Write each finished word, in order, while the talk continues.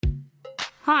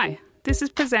Hi, this is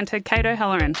presenter Kate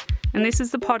O'Halloran, and this is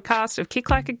the podcast of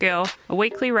Kick Like a Girl, a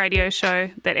weekly radio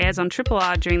show that airs on Triple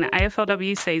R during the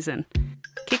AFLW season.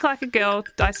 Kick Like a Girl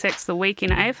dissects the week in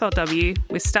AFLW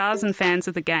with stars and fans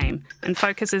of the game and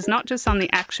focuses not just on the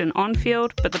action on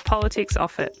field, but the politics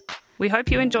off it. We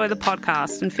hope you enjoy the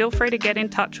podcast and feel free to get in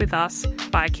touch with us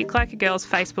via Kick Like a Girl's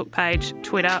Facebook page,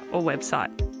 Twitter or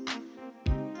website.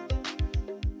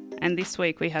 And this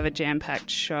week we have a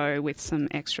jam-packed show with some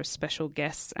extra special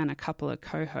guests and a couple of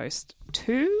co-hosts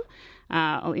too.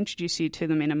 I'll introduce you to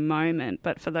them in a moment,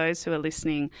 but for those who are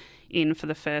listening in for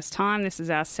the first time, this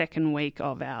is our second week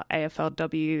of our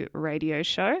AFLW radio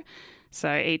show.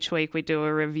 So each week we do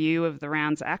a review of the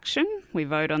round's action. We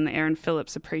vote on the Erin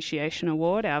Phillips Appreciation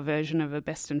Award, our version of a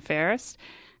best and fairest.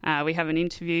 We have an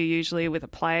interview usually with a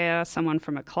player, someone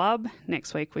from a club.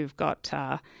 Next week we've got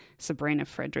Sabrina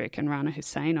Frederick and Rana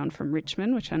Hussein on from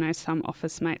Richmond, which I know some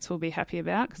office mates will be happy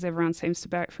about because everyone seems to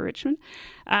barrack for Richmond.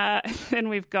 Then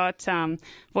we've got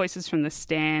Voices from the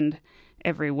Stand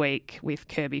every week with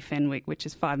Kirby Fenwick, which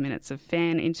is 5 minutes of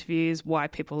fan interviews, why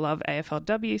people love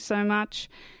AFLW so much.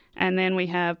 And then we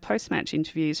have post-match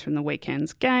interviews from the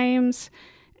weekend's games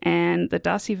and the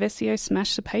Darcy Vesio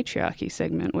Smash the Patriarchy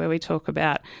segment where we talk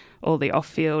about all the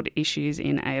off-field issues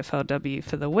in AFLW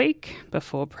for the week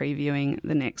before previewing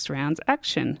the next round's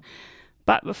action.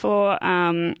 But before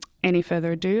any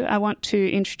further ado, I want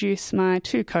to introduce my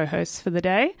two co-hosts for the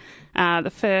day.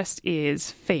 The first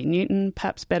is Fee Newton,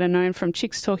 perhaps better known from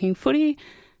Chicks Talking Footy.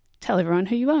 Tell everyone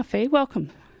who you are, Fee. Welcome.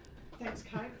 Thanks,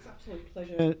 Kate. It's an absolute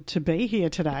pleasure to be here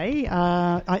today.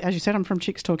 As you said, I'm from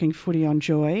Chicks Talking Footy on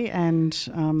Joy,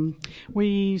 and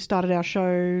we started our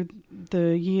show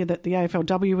the year that the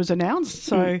AFLW was announced,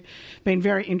 so been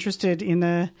very interested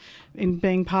in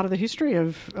being part of the history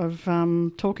of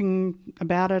talking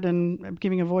about it and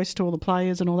giving a voice to all the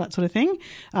players and all that sort of thing.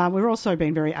 We've also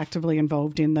been very actively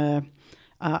involved in the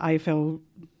AFL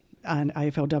and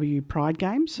AFLW Pride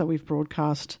games, so we've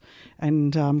broadcast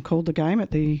and called the game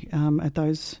at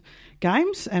those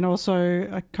games, and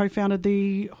also co-founded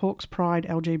the Hawks Pride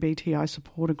LGBTI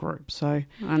supporter group. So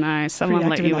I know someone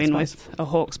let you in with a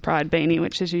Hawks Pride beanie,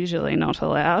 which is usually not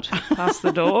allowed past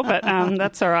the door, but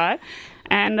that's all right.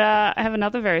 And I have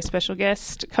another very special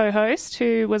guest co-host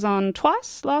who was on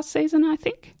twice last season, I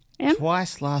think. Em?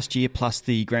 Twice last year, plus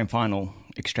the grand final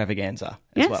extravaganza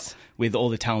as well, with all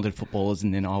the talented footballers,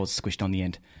 and then I was squished on the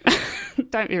end.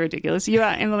 Don't be ridiculous. You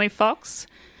are Emily Fox.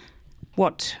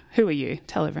 Who are you?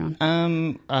 Tell everyone.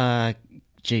 I'm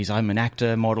an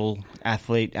actor, model,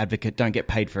 athlete, advocate, don't get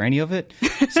paid for any of it.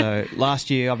 So last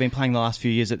year, I've been playing the last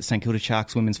few years at the St Kilda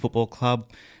Sharks Women's Football Club.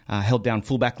 Held down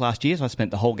fullback last year, so I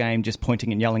spent the whole game just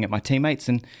pointing and yelling at my teammates.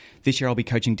 And this year I'll be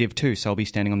coaching Div 2, so I'll be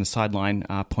standing on the sideline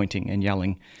pointing and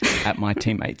yelling at my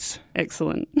teammates.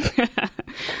 Excellent.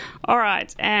 All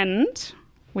right, and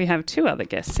we have two other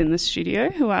guests in the studio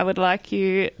who I would like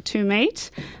you to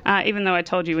meet. Even though I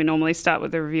told you we normally start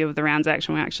with a review of the round's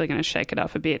action, we're actually going to shake it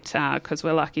up a bit because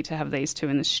we're lucky to have these two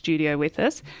in the studio with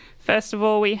us. First of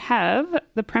all, we have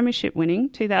the premiership-winning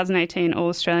 2018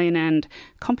 All-Australian and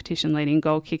competition-leading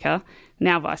goal kicker,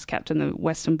 now vice-captain of the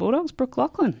Western Bulldogs, Brooke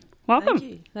Lachlan. Welcome.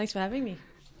 Thank you. Thanks for having me.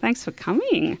 Thanks for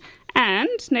coming.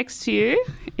 And next to you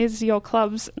is your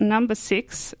club's number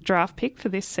 6 draft pick for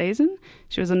this season.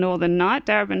 She was a Northern Knight.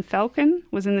 Darebin Falcon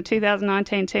was in the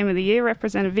 2019 Team of the Year,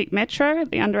 represented Vic Metro at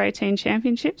the Under-18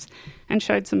 Championships and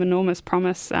showed some enormous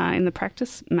promise in the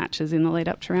practice matches in the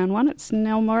lead-up to round 1. It's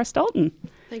Nell Morris-Dalton.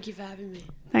 Thank you for having me.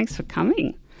 Thanks for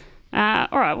coming. All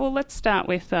right, well, let's start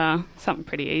with something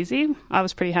pretty easy. I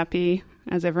was pretty happy,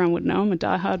 as everyone would know, I'm a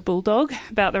diehard Bulldog,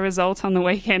 about the result on the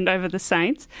weekend over the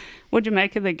Saints. What did you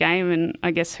make of the game, and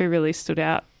I guess who really stood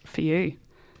out for you?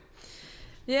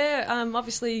 Yeah,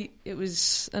 obviously it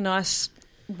was a nice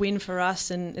win for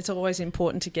us, and it's always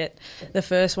important to get the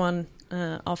first one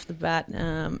off the bat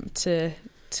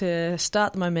to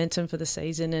start the momentum for the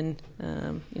season. And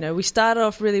we started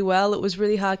off really well. It was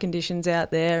really hard conditions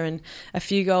out there, and a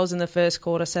few goals in the first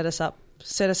quarter set us up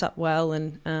well,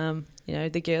 and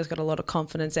the girls got a lot of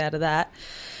confidence out of that.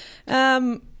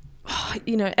 Our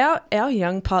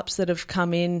young pups that have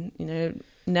come in,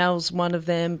 Nell's one of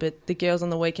them, but the girls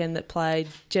on the weekend that played,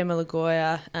 Gemma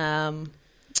Lagoya,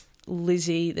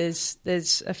 Lizzie,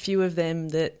 there's a few of them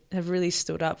that have really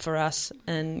stood up for us,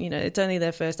 and it's only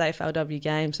their first AFLW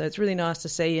game, so it's really nice to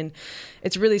see, and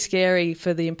it's really scary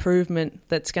for the improvement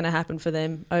that's going to happen for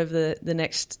them over the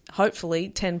next, hopefully,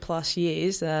 10 plus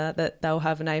years that they'll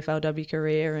have an AFLW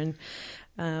career. And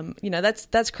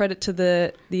that's credit to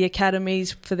the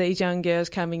academies for these young girls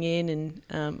coming in,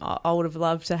 and I would have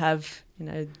loved to have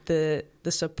the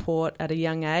support at a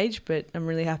young age. But I'm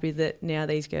really happy that now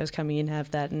these girls coming in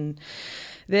have that, and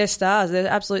they're stars. They're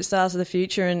absolute stars of the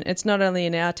future, and it's not only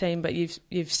in our team, but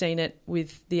you've seen it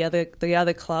with the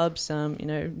other clubs.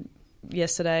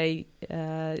 Yesterday,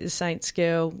 the Saints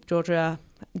girl, Georgia,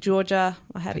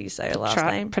 how do you say her last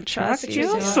name?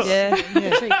 Petrakios? Yeah.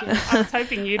 I was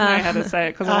hoping you'd know how to say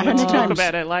it because I want to talk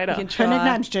about it later. Her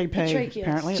nickname's GP,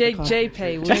 apparently.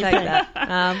 GP, we'll take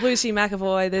that. Lucy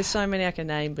McAvoy, there's so many I can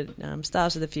name, but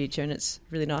stars of the future, and it's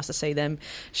really nice to see them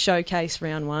showcase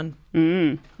round one.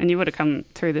 And you would have come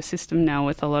through the system now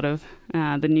with a lot of the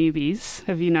newbies.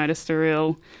 Have you noticed a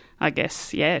real,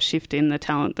 shift in the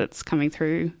talent that's coming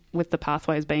through with the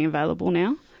pathways being available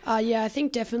now? I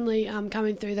think definitely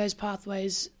coming through those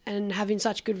pathways and having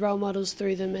such good role models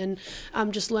through them, and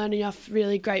just learning off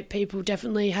really great people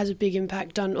definitely has a big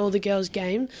impact on all the girls'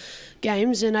 games.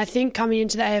 And I think coming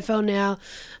into the AFL now,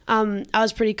 I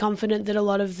was pretty confident that a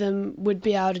lot of them would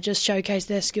be able to just showcase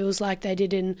their skills like they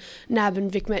did in NAB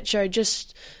and Vic Metro,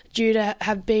 just due to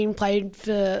have been playing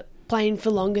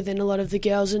for longer than a lot of the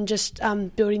girls, and just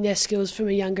building their skills from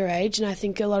a younger age. And I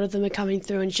think a lot of them are coming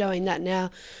through and showing that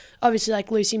now. Obviously, like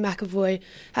Lucy McAvoy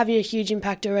having a huge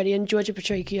impact already, and Georgia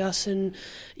Petrakios, and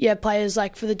players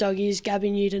like for the Doggies, Gabby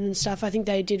Newton and stuff. I think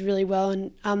they did really well,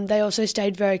 and they also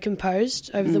stayed very composed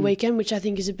over the weekend, which I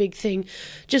think is a big thing.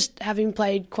 Just having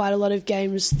played quite a lot of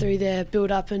games through their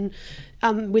build-up and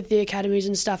with the academies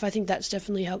and stuff, I think that's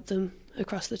definitely helped them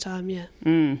across the time,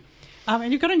 And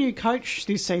you've got a new coach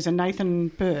this season, Nathan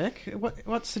Burke.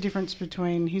 What's the difference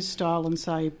between his style and,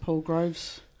 say, Paul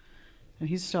Groves and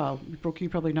his style? Brooke, you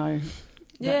probably know.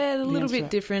 Yeah, a little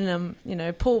bit different.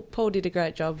 Paul did a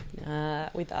great job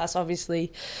with us,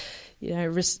 obviously,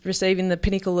 receiving the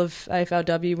pinnacle of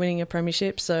AFLW, winning a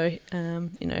premiership. So,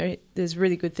 there's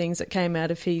really good things that came out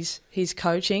of his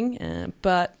coaching.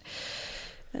 But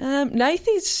Nath,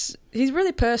 he's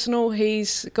really personal.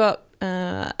 He's got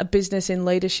a business in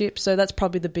leadership, so that's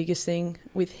probably the biggest thing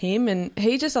with him, and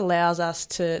he just allows us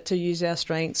to use our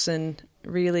strengths and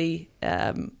really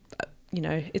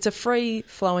it's a free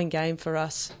flowing game for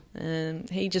us, and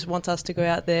he just wants us to go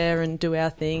out there and do our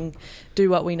thing, do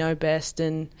what we know best.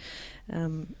 And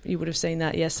you would have seen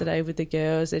that yesterday with the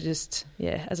girls. They're just,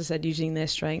 as I said, using their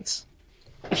strengths.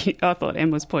 I thought Em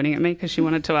was pointing at me because she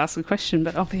wanted to ask a question,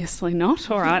 but obviously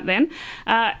not. All right, then.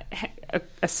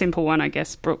 A simple one, I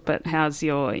guess, Brooke, but how's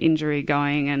your injury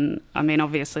going? And, I mean,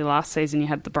 obviously last season you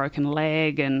had the broken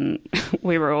leg, and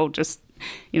we were all just,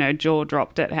 jaw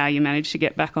dropped at how you managed to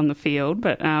get back on the field.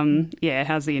 But,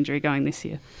 how's the injury going this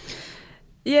year?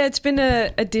 Yeah, it's been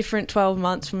a different 12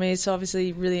 months for me. It's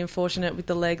obviously really unfortunate with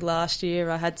the leg last year.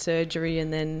 I had surgery,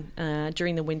 and then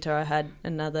during the winter I had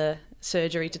another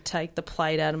surgery to take the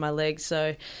plate out of my leg.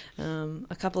 So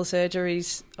a couple of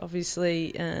surgeries, obviously,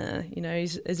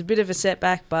 is a bit of a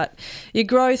setback, but you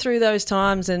grow through those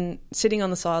times. And sitting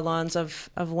on the sidelines, I've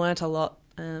learnt a lot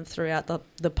throughout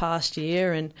the past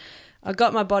year, and I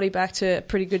got my body back to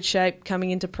pretty good shape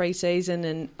coming into pre-season,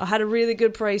 and I had a really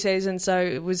good pre-season, so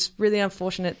it was really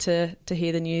unfortunate to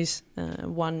hear the news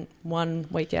one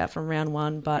week out from round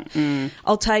one, but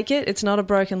I'll take it. It's not a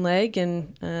broken leg,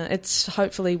 and it's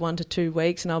hopefully 1 to 2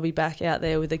 weeks, and I'll be back out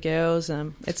there with the girls.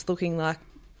 It's looking like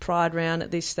Pride round at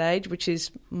this stage, which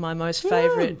is my most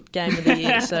favourite game of the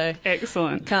year, so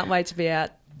excellent. Can't wait to be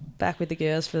out back with the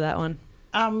girls for that one.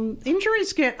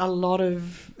 Injuries get a lot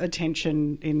of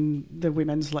attention in the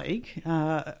Women's League,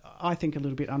 I think a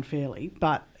little bit unfairly,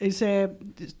 but is there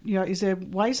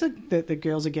ways that the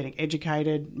girls are getting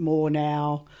educated more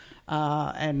now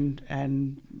and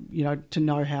to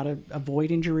know how to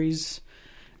avoid injuries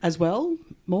as well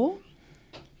more?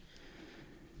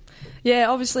 Yeah,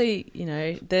 obviously,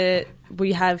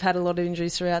 we have had a lot of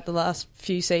injuries throughout the last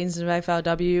few seasons of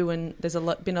AFLW, and there's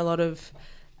been a lot of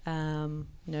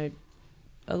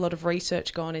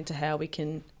research gone into how we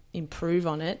can improve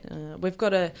on it. We've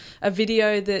got a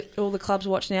video that all the clubs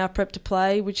watch now, Prep to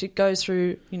Play, which it goes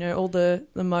through, all the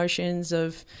motions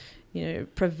of,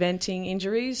 preventing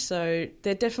injuries. So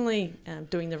they're definitely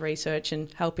doing the research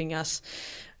and helping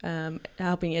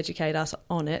educate us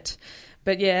on it.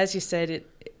 But yeah, as you said,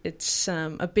 it's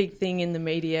a big thing in the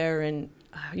media, and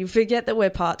you forget that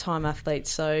we're part-time athletes.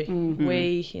 So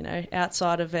we,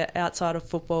 outside of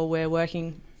football, we're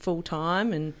working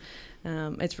full-time, and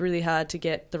it's really hard to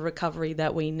get the recovery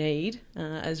that we need,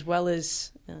 as well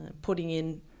as putting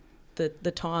in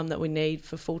the time that we need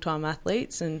for full-time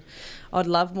athletes. And I'd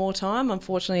love more time.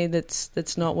 Unfortunately,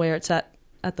 that's not where it's at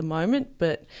the moment.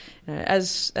 But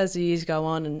as the years go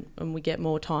on and we get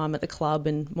more time at the club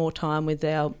and more time with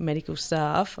our medical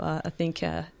staff, I think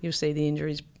you'll see the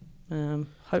injuries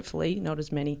hopefully not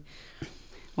as many.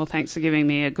 Well, thanks for giving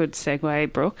me a good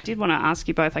segue, Brooke. I did want to ask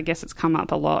you both, I guess it's come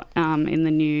up a lot in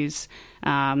the news.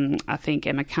 I think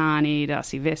Emma Carney,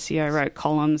 Darcy Vescio wrote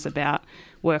columns about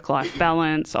work-life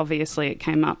balance. Obviously, it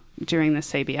came up during the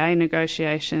CBA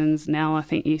negotiations. Nell, I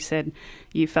think you said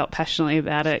you felt passionately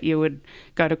about it. You would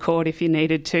go to court if you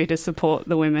needed to support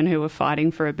the women who were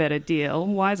fighting for a better deal.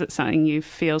 Why is it something you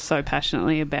feel so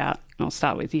passionately about? I'll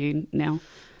start with you, Nell.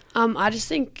 I just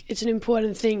think it's an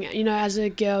important thing, you know, as a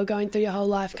girl going through your whole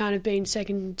life kind of being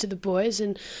second to the boys.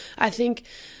 And I think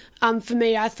for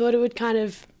me, I thought it would kind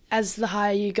of, as the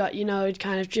higher you got, you know, it'd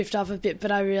kind of drift off a bit, but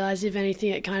I realised if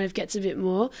anything, it kind of gets a bit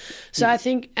more. So I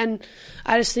think, and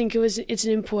I just think it's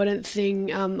an important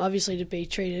thing, obviously, to be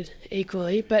treated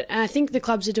equally. But I think the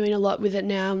clubs are doing a lot with it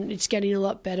now. It's getting a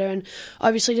lot better. And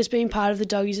obviously, just being part of the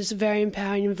Doggies, it's a very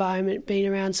empowering environment, being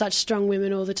around such strong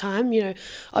women all the time. You know,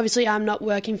 obviously, I'm not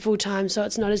working full time, so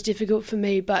it's not as difficult for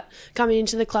me. But coming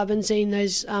into the club and seeing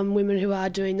those women who are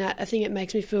doing that, I think it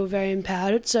makes me feel very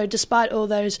empowered. So despite all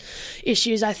those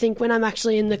issues, I think when I'm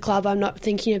actually in the club, I'm not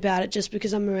thinking about it just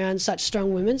because I'm around such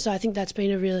strong women. So I think that's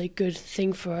been a really good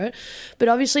thing for it. But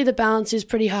obviously the balance is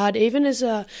pretty hard. Even as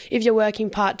if you're working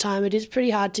part-time, it is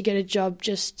pretty hard to get a job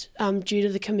just due to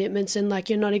the commitments, and like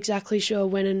you're not exactly sure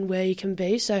when and where you can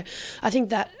be. So I think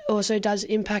that also does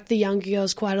impact the younger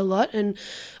girls quite a lot. And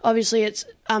obviously it's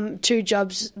 2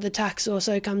 jobs, the tax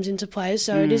also comes into play.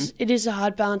 So it is a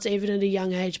hard balance even at a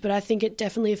young age, but I think it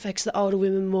definitely affects the older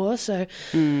women more. So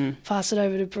pass it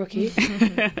over to Brookie.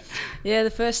 Yeah,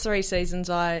 the first 3 seasons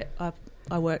I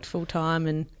worked full time,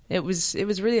 and it was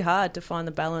really hard to find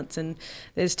the balance. And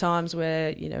there's times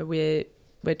where, you know, we're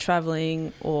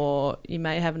travelling, or you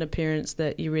may have an appearance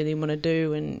that you really want to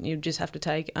do, and you just have to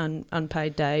take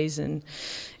unpaid days, and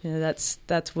you know that's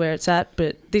where it's at.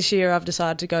 But this year I've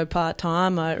decided to go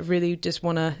part-time. I really just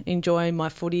want to enjoy my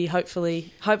footy.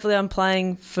 Hopefully I'm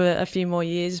playing for a few more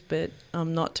years, but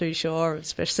I'm not too sure,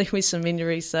 especially with some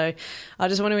injuries. So I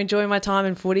just want to enjoy my time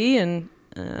in footy, and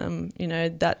you know,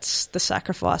 that's the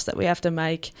sacrifice that we have to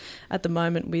make at the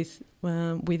moment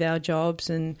with our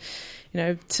jobs. And you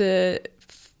know,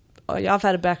 I've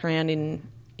had a background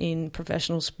in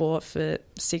professional sport for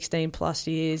 16 plus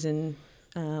years, and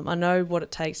I know what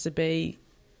it takes to be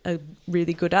a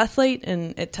really good athlete,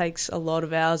 and it takes a lot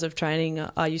of hours of training.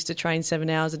 I used to train 7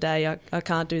 hours a day. I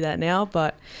can't do that now,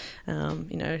 but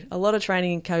you know, a lot of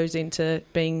training goes into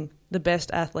being the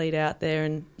best athlete out there,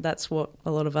 and that's what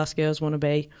a lot of us girls want to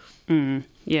be.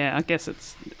 Yeah, I guess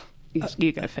it's...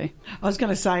 You go, Fee. I was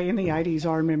going to say, in the 80s,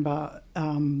 I remember,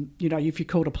 you know, if you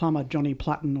called a plumber Johnny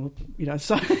Platten, or, you know,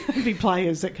 so big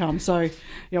players that come. So, you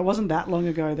know, it wasn't that long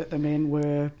ago that the men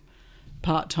were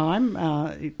part-time.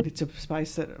 It's a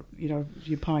space that, you know,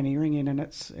 you're pioneering in, and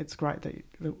it's great that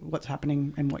what's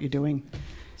happening and what you're doing.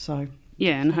 So...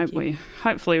 Yeah, and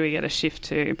hopefully we get a shift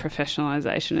to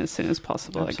professionalisation as soon as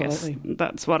possible. Absolutely. I guess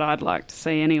that's what I'd like to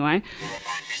see anyway.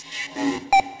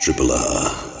 Triple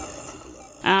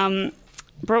R.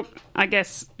 Brooke, I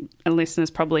guess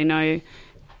listeners probably know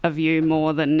of you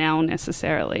more than Nell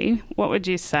necessarily. What would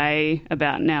you say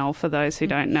about Nell for those who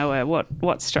don't know her?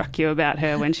 What struck you about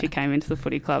her when she came into the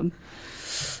footy club?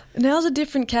 Nell's a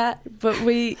different cat, but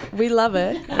we love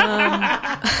her.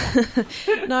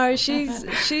 No,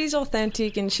 she's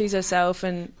authentic and she's herself,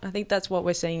 and I think that's what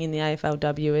we're seeing in the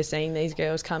AFLW. We're seeing these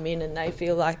girls come in and they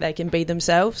feel like they can be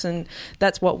themselves, and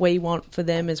that's what we want for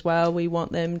them as well. We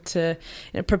want them to,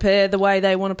 you know, prepare the way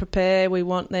they want to prepare. We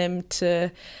want them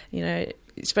to, you know,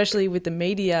 especially with the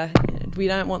media, we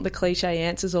don't want the cliche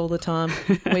answers all the time.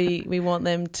 We want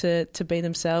them to be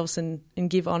themselves and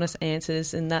give honest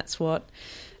answers, and that's what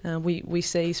we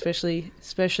see,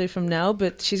 especially from Nell.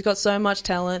 But she's got so much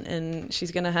talent, and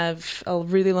she's going to have a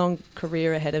really long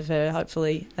career ahead of her,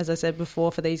 hopefully, as I said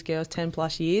before, for these girls, 10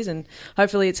 plus years, and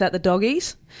hopefully it's at the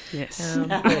Doggies. Yes.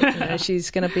 But, you know, she's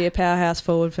going to be a powerhouse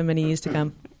forward for many years to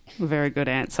come. Very good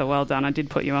answer. Well done. I did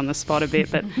put you on the spot a bit,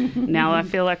 but now I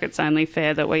feel like it's only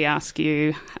fair that we ask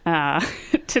you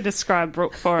to describe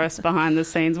Brooke for us behind the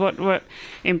scenes. What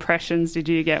impressions did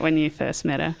you get when you first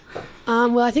met her?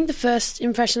 Well, I think the first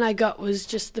impression I got was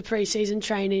just the pre-season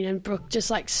training, and Brooke just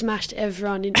like smashed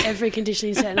everyone in every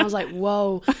conditioning set, and I was like,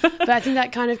 whoa. But I think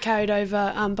that kind of carried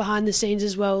over behind the scenes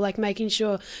as well, like making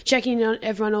sure, checking in on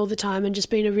everyone all the time and just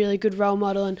being a really good role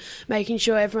model and making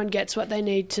sure everyone gets what they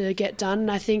need to get done.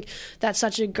 And I think that's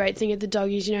such a great thing at the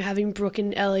Doggies, you know, having Brooke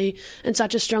and Ellie and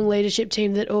such a strong leadership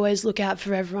team that always look out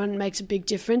for everyone makes a big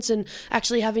difference difference, and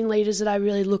actually having leaders that I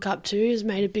really look up to has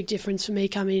made a big difference for me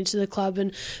coming into the club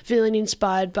and feeling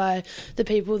inspired by the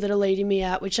people that are leading me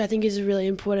out, which I think is a really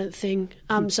important thing.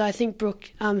 So I think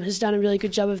Brooke has done a really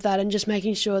good job of that, and just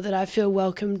making sure that I feel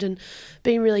welcomed and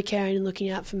being really caring and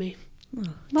looking out for me.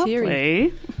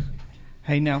 Lovely.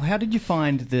 Hey, now, how did you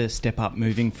find the step up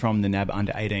moving from the NAB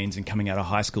under-18s and coming out of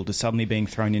high school to suddenly being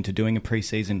thrown into doing a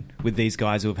pre-season with these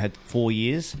guys who have had 4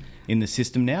 years in the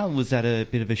system now? Was that a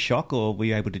bit of a shock, or were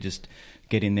you able to just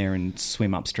get in there and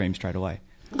swim upstream straight away?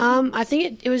 I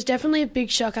think it was definitely a big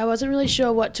shock. I wasn't really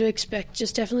sure what to expect,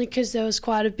 just definitely because there was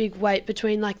quite a big wait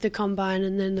between like the combine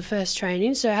and then the first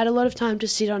training. So I had a lot of time to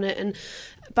sit on it, and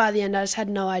by the end I just had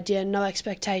no idea, no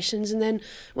expectations. And then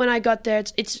when I got there,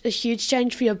 it's a huge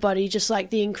change for your body, just like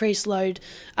the increased load.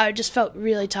 I just felt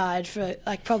really tired for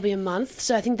like probably a month.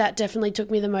 So I think that definitely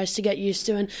took me the most to get used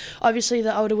to. And obviously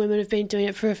the older women have been doing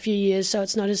it for a few years, so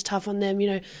it's not as tough on them,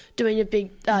 doing a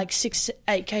big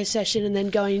 6-8K session and then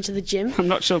going into the gym. I'm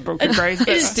not sure Brooke agrees. It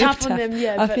is tough on them,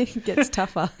 yeah. I think it gets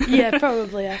tougher. Yeah,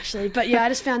 probably actually. But yeah, I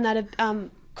just found that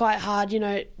quite hard,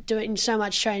 doing so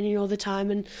much training all the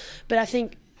time. But I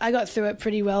think I got through it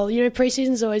pretty well.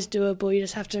 Pre-season's always doable. You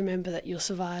just have to remember that you'll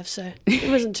survive. So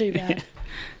it wasn't too bad.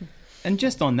 And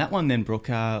just on that one then, Brooke,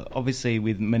 obviously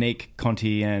with Monique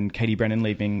Conti and Katie Brennan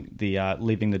leaving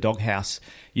the doghouse,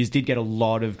 you did get a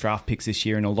lot of draft picks this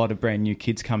year and a lot of brand new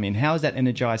kids come in. How has that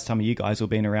energised some of you guys who have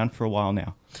been around for a while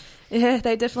now? Yeah,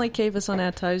 they definitely keep us on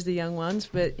our toes, the young ones,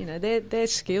 but their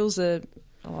skills are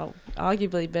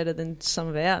arguably better than some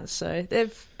of ours. So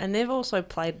they've also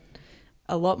played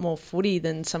a lot more footy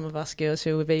than some of us girls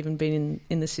who have even been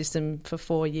in the system for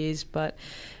 4 years. But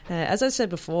as I said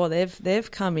before,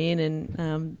 they've come in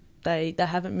and they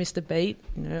haven't missed a beat.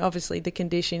 Obviously the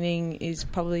conditioning is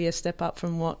probably a step up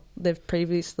from what they've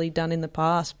previously done in the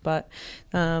past, but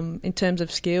in terms of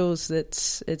skills,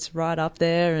 it's right up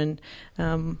there. And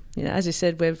as you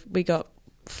said, we got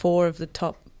 4 of the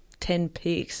top 10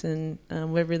 picks, and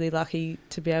we're really lucky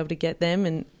to be able to get them,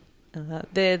 and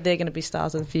they're going to be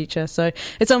stars of the future. So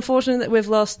it's unfortunate that we've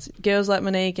lost girls like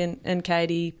Monique and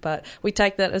Katie, but we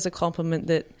take that as a compliment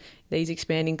that these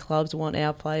expanding clubs want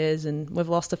our players, and we've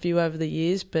lost a few over the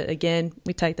years, but again,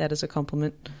 we take that as a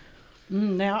compliment.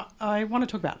 Now, I want to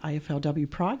talk about AFLW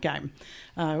Pride Game,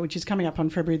 which is coming up on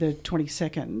February the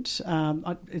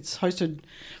 22nd. It's hosted,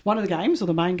 one of the games, or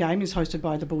the main game, is hosted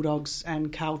by the Bulldogs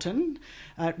and Carlton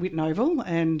at Whitten Oval,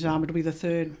 and it'll be the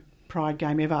third Pride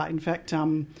game ever. In fact,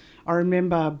 I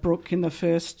remember, Brooke, in the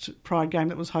first Pride game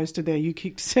that was hosted there, you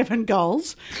kicked 7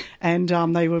 goals, and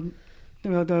they were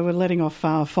letting off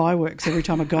fireworks every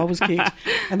time a goal was kicked,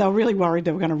 and they were really worried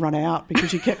they were going to run out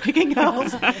because you kept kicking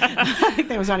goals. I think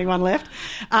there was only one left.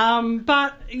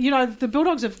 But, the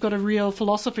Bulldogs have got a real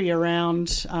philosophy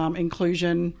around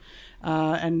inclusion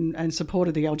and support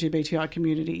of the LGBTI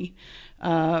community.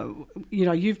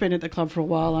 You've been at the club for a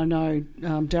while. I know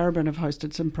Darebin have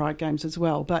hosted some Pride games as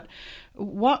well. But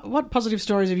what positive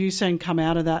stories have you seen come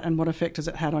out of that, and what effect has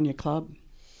it had on your club?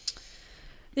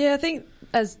 Yeah, I think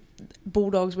as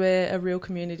Bulldogs, we're a real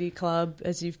community club,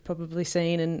 as you've probably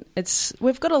seen, and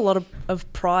we've got a lot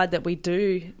of pride that we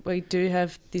do. We do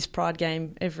have this Pride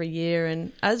game every year,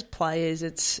 and as players,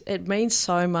 it means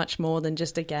so much more than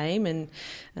just a game.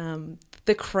 And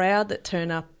the crowd that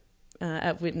turn up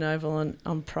at Whitten Oval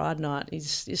on Pride Night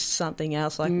is something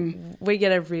else. We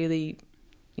get a really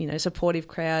supportive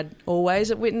crowd always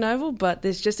at Whitten Oval, but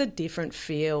there's just a different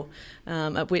feel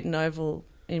at Whitten Oval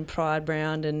in Pride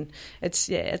Round, and it's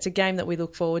a game that we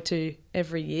look forward to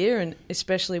every year, and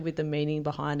especially with the meaning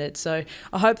behind it. So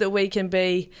I hope that we can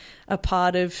be a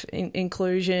part of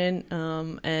inclusion,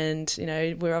 and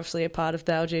we're obviously a part of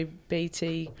the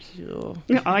LGBT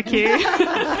IQ.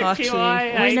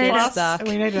 We need stuff.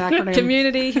 We need an acronym.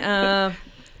 Community.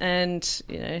 And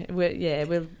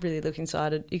we're really looking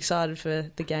excited for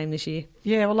the game this year.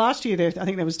 Yeah, well, last year I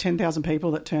think there was 10,000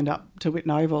 people that turned up to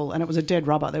Whitten Oval, and it was a dead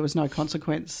rubber. There was no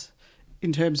consequence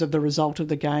in terms of the result of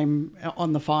the game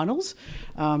on the finals,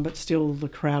 but still the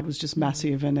crowd was just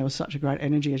massive, and there was such a great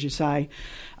energy, as you say.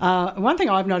 One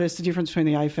thing I've noticed, the difference between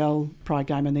the AFL Pride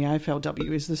game and the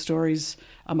AFLW, is the stories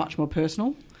are much more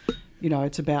personal.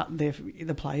 It's about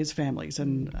the players' families,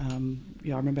 and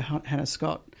I remember Hannah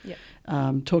Scott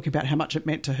talking about how much it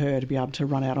meant to her to be able to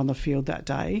run out on the field that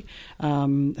day.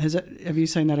 Have you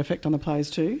seen that effect on the players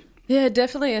too? Yeah,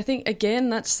 definitely. I think, again,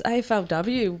 that's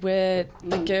AFLW, where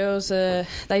the girls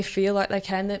they feel like they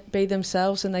can be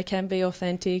themselves and they can be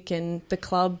authentic, and the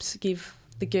clubs give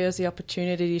the girls the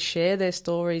opportunity to share their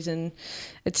stories, and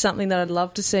it's something that I'd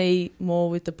love to see more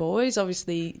with the boys.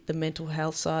 Obviously, the mental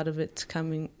health side of it's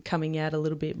coming out a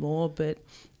little bit more, but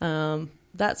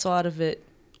that side of it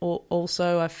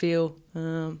also, I feel,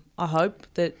 I hope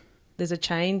that there's a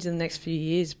change in the next few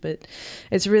years. But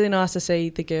it's really nice to see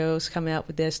the girls come out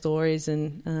with their stories,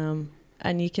 and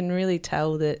you can really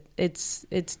tell that it's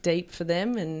deep for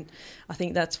them, and I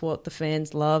think that's what the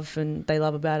fans love and they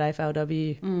love about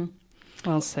AFLW.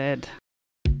 Well said.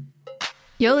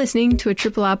 You're listening to a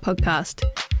Triple R podcast.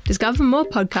 Discover more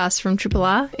podcasts from Triple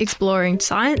R exploring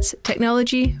science,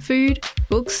 technology, food,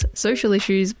 books, social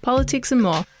issues, politics and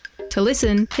more. To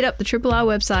listen, hit up the Triple R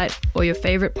website or your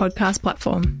favourite podcast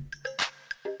platform.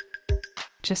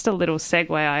 Just a little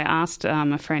segue. I asked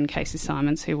a friend, Casey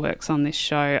Simons, who works on this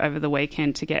show, over the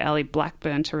weekend to get Ellie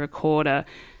Blackburn to record a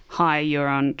 "Hi, you're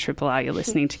on Triple R. You're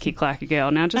listening to Kick Like a Girl."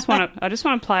 Now, I just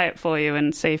want to play it for you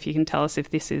and see if you can tell us if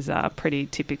this is pretty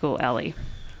typical Ellie.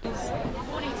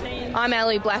 I'm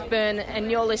Ellie Blackburn,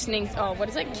 and you're listening. Oh, what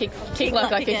is it? Kick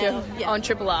Like a Girl on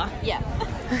Triple R. Yeah.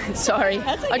 Sorry,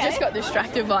 okay. I just got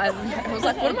distracted by it. I was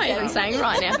like, what am I even saying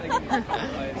right now?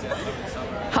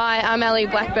 Hi, I'm Ellie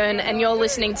Blackburn, and you're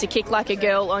listening to Kick Like a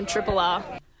Girl on Triple R.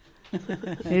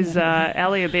 Is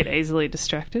Ellie a bit easily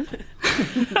distracted?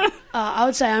 I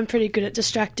would say I'm pretty good at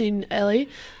distracting Ellie.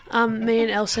 Me and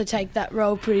Elsa take that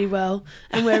role pretty well,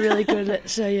 and we're really good at it,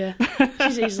 so yeah,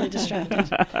 she's easily distracted.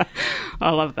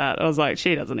 I love that. I was like,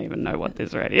 she doesn't even know what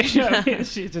this radio show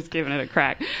is. She's just giving it a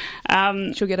crack.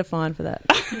 She'll get a fine for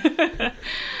that.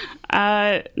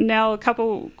 Now, a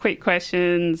couple quick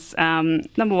questions.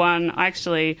 Number one, I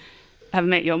actually have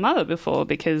met your mother before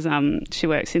because she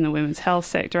works in the women's health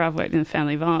sector. I've worked in the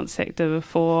family violence sector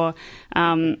before.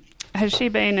 Has she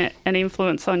been an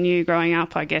influence on you growing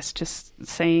up, I guess, just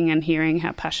seeing and hearing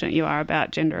how passionate you are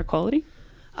about gender equality?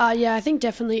 Yeah, I think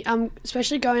definitely.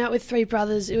 Especially going out with three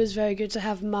brothers, it was very good to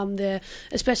have Mum there,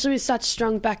 especially with such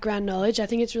strong background knowledge. I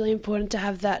think it's really important to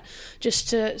have that,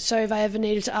 so if I ever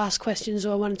needed to ask questions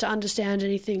or wanted to understand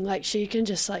anything, like she can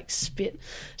just like spit.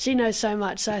 She knows so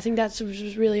much, so I think that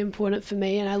was really important for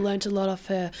me, and I learnt a lot off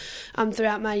her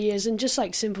throughout my years, and just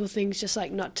like simple things, just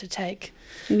like not to take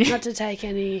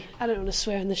any. I don't want to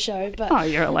swear on the show, but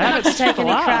you're allowed not to take any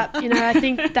crap. I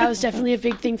think that was definitely a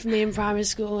big thing for me in primary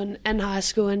school and high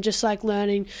school. And just like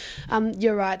learning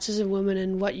your rights as a woman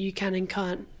and what you can and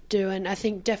can't do. And I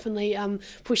think definitely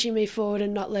pushing me forward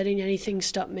and not letting anything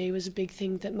stop me was a big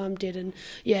thing that Mum did. And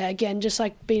yeah, again, just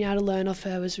like being able to learn off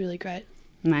her was really great.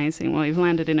 Amazing. Well, you've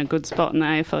landed in a good spot in the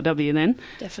AFLW then.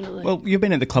 Definitely. Well, you've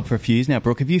been at the club for a few years now,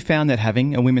 Brooke. Have you found that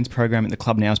having a women's program at the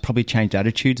club now has probably changed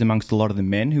attitudes amongst a lot of the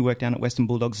men who work down at Western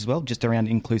Bulldogs as well, just around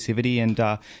inclusivity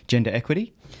and gender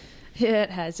equity? Yeah, it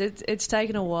has. It's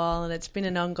taken a while, and it's been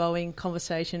an ongoing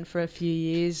conversation for a few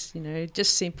years.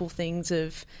 Just simple things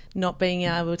of not being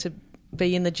able to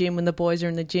be in the gym when the boys are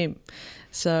in the gym.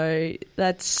 So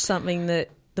that's something that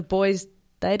the boys,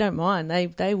 they don't mind.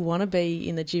 They want to be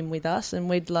in the gym with us, and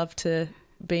we'd love to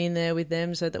be in there with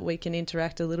them so that we can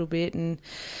interact a little bit. And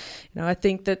I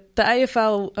think that the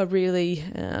AFL are really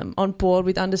on board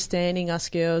with understanding us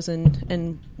girls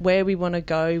and where we want to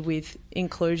go with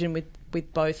inclusion with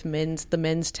both the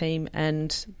men's team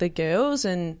and the girls.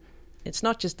 And it's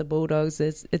not just the Bulldogs,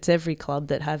 it's every club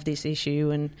that have this issue,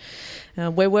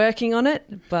 and we're working on it,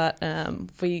 but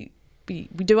we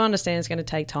do understand it's going to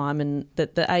take time, and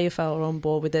that the AFL are on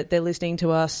board with it. They're listening to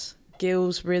us.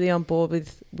 Gil's really on board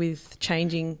with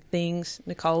changing things.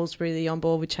 Nicole's really on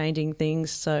board with changing things.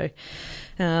 So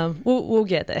we'll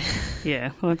get there.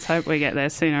 Yeah, let's hope we get there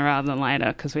sooner rather than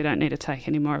later, because we don't need to take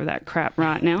any more of that crap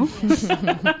right now.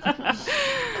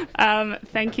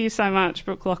 Thank you so much,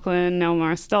 Brooke Lachlan, Nell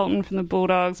Morris-Dalton from the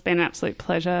Bulldogs. Been an absolute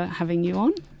pleasure having you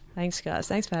on. Thanks, guys.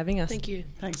 Thanks for having us. Thank you.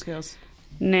 Thanks, girls.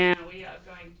 Now we are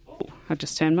going... I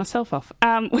just turned myself off.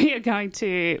 We are going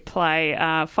to play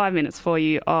 5 minutes for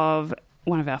you of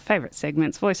one of our favourite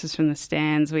segments, Voices from the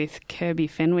Stands, with Kirby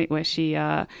Fenwick, where she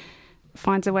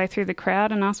finds her way through the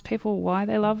crowd and asks people why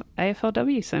they love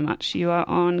AFLW so much. You are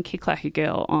on Kick Like a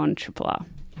Girl on Triple R.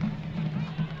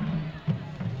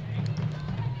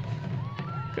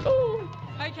 Cool.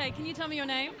 Okay, can you tell me your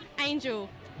name? Angel.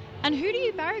 And who do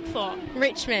you barrack for?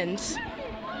 Richmond.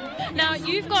 Now,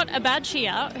 you've got a badge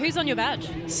here. Who's on your badge?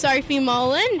 Sophie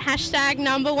Molan, #1,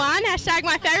 #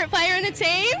 my favourite player in the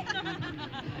team.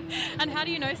 And how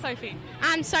do you know Sophie?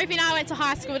 Sophie and I went to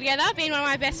high school together, been one of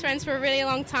my best friends for a really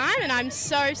long time, and I'm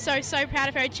so proud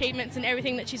of her achievements and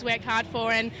everything that she's worked hard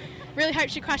for, and really hope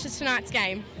she crushes tonight's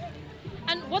game.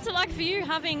 And what's it like for you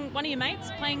having one of your mates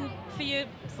playing for your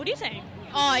footy team?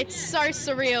 Oh, it's so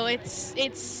surreal.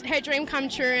 It's her dream come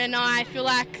true, and I feel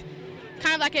like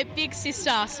kind of like a big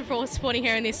sister supporting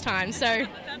her in this time. So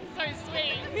that's so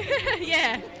sweet.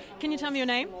 Yeah. Can you tell me your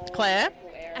name? Claire.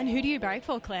 And who do you barrack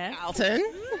for, Claire? Carlton.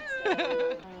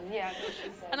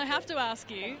 And I have to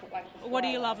ask you, what do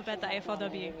you love about the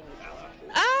AFLW?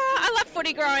 I loved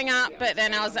footy growing up, but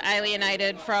then I was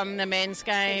alienated from the men's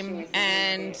game,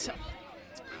 and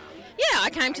I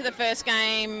came to the first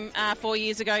game 4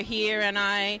 years ago here, and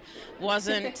I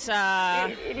wasn't...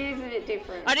 It is a bit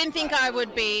different. I didn't think I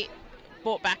would be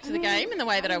brought back to the game in the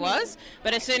way that I was,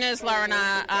 but as soon as Lauren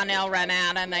Arnell ran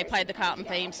out and they played the Carlton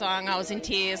theme song, I was in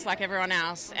tears like everyone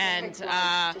else, and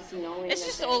it's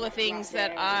just all the things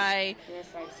that I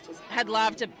had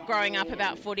loved growing up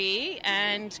about footy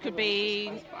and could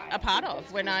be a part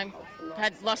of when I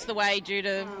had lost the way due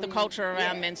to the culture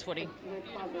around men's footy.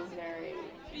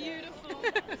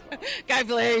 Go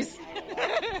Blues!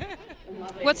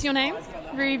 What's your name?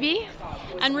 Ruby.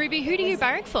 And Ruby, who do you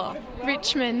barrack for?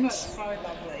 Richmond.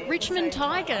 Richmond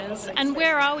Tigers. And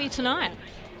where are we tonight?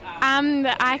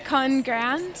 The Icon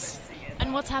Grounds.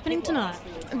 And what's happening tonight?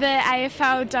 The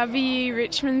AFLW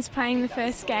Richmond's playing the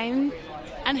first game.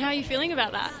 And how are you feeling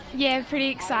about that? Yeah, pretty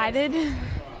excited.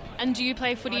 And do you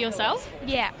play footy yourself?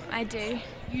 Yeah, I do.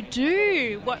 You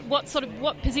do?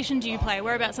 What position do you play?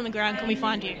 Whereabouts on the ground can we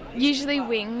find you? Usually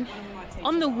wing.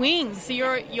 On the wing, so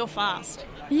you're fast.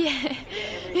 Yeah.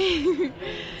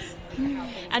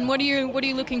 And what are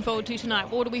you looking forward to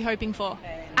tonight? What are we hoping for?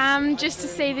 Just to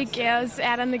see the girls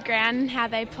out on the ground and how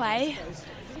they play.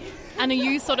 And are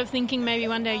you sort of thinking maybe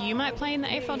one day you might play in the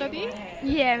AFLW?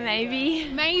 Yeah,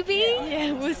 maybe. Maybe?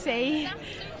 Yeah, we'll see. That's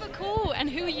super cool. And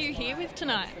who are you here with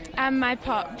tonight? My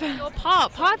Pop. Your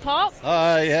Pop. Hi, Pop.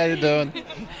 Hi, how you doing?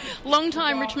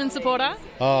 Long-time Richmond supporter?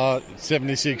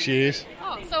 76 years.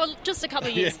 Oh, so just a couple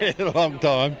of years. Yeah, a long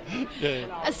time.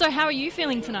 Yeah. So how are you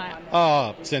feeling tonight?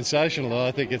 Oh, sensational.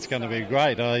 I think it's going to be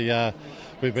great.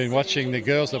 We've been watching the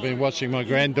girls. I've been watching my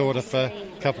granddaughter for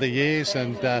a couple of years,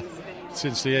 and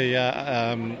since the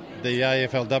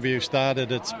AFLW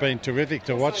started, it's been terrific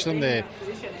to watch them.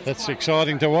 That's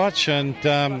exciting to watch, and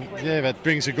that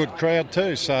brings a good crowd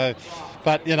too. So,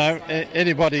 but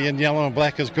anybody in yellow and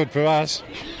black is good for us.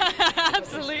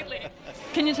 Absolutely.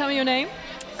 Can you tell me your name?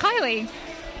 Kylie.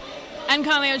 And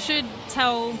Kylie, I should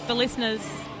tell the listeners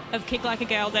of Kick Like a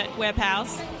Girl that we're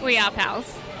pals. We are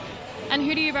pals. And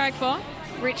who do you barrack for?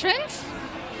 Richmond.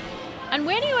 And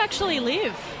where do you actually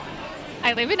live?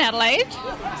 I live in Adelaide.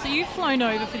 So you've flown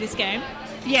over for this game?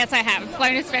 Yes, I have.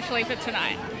 Flown especially for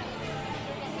tonight.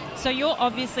 So you're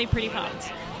obviously pretty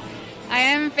pumped. I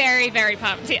am very, very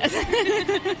pumped, yes.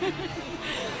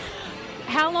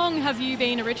 How long have you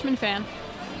been a Richmond fan?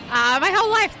 My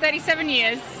whole life, 37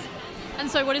 years. And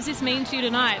so what does this mean to you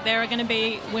tonight? There are going to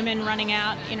be women running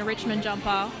out in a Richmond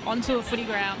jumper onto a footy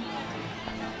ground.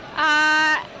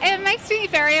 It makes me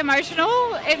very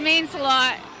emotional. It means a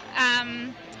lot.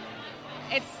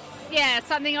 It's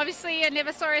something obviously I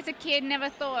never saw as a kid, never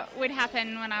thought would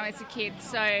happen when I was a kid.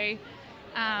 So,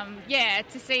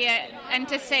 to see it and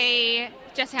to see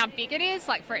just how big it is,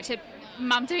 like for it to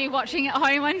mum to be watching at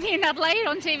home in Adelaide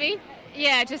on TV.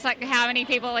 Yeah, just like how many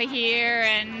people are here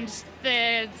and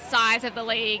the size of the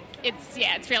league.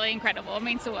 It's really incredible. It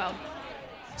means the world.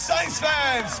 Saints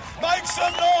fans, make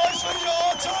some noise for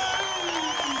your team!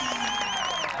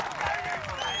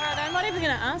 Alright, I'm not even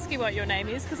going to ask you what your name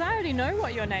is because I already know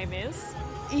what your name is.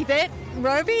 Yvette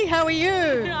Roby, how are you?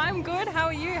 I'm good. How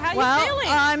are you? How are you feeling?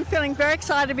 I'm feeling very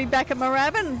excited to be back at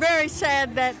Moorabbin. Very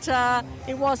sad that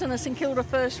it wasn't a St Kilda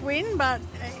first win, but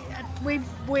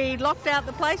we locked out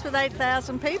the place with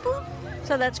 8,000 people.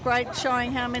 So that's great,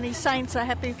 showing how many Saints are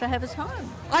happy to have us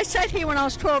home. I sat here when I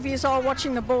was 12 years old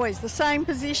watching the boys, the same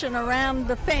position around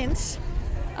the fence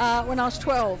when I was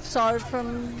 12. So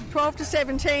from 12 to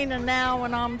 17, and now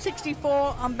when I'm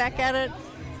 64, I'm back at it,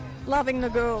 loving the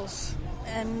girls.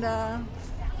 And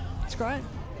it's great.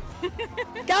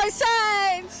 Go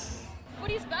Saints!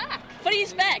 Footy's back.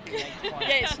 Footy's back.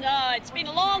 Yes, no, it's been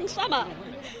a long summer.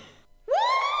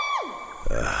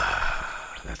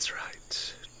 That's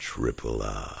right. Triple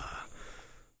R.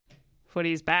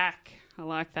 Footy's back. I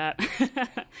like that.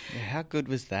 How good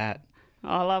was that?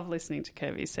 I love listening to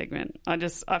Kirby's segment.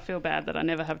 I feel bad that I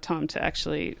never have time to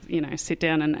actually, sit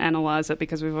down and analyse it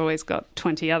because we've always got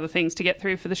 20 other things to get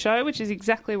through for the show, which is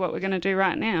exactly what we're going to do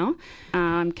right now.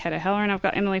 I'm Kata Heller and I've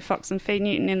got Emily Fox and Fee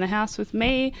Newton in the house with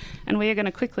me, and we are going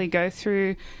to quickly go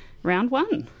through round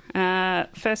one.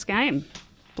 First game.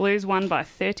 Blues won by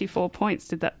 34 points.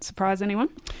 Did that surprise anyone?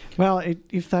 Well,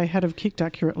 if they had have kicked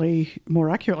more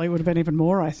accurately, it would have been even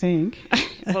more, I think.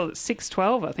 Well, it's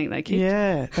 6-12, I think they kicked.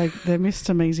 Yeah, they missed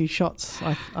some easy shots,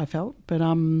 I felt. But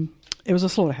it was a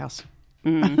slaughterhouse.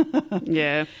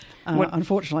 Yeah.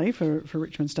 Unfortunately, for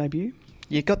Richmond's debut.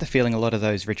 You got the feeling a lot of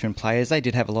those Richmond players, they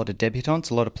did have a lot of debutants,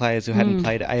 a lot of players who hadn't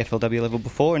played at AFLW level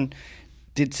before, and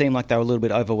did seem like they were a little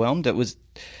bit overwhelmed. It was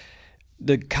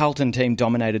the Carlton team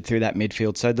dominated through that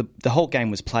midfield, so the whole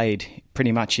game was played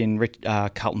pretty much in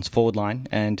Carlton's forward line,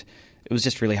 and it was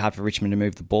just really hard for Richmond to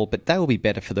move the ball, but they will be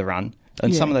better for the run.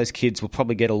 And some of those kids will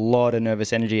probably get a lot of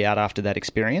nervous energy out after that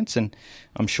experience, and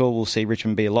I'm sure we'll see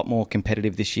Richmond be a lot more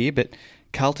competitive this year, but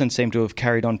Carlton seem to have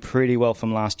carried on pretty well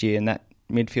from last year, and that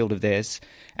midfield of theirs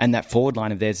and that forward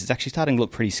line of theirs is actually starting to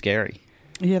look pretty scary.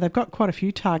 Yeah, they've got quite a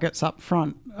few targets up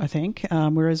front, I think,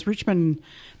 whereas Richmond,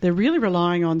 they're really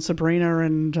relying on Sabrina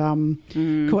and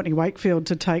Courtney Wakefield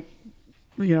to take,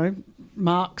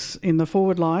 marks in the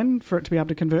forward line for it to be able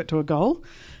to convert to a goal.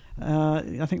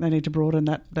 I think they need to broaden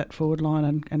that forward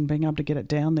line and being able to get it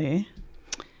down there.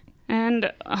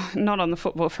 And not on the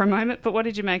football for a moment, but what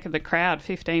did you make of the crowd?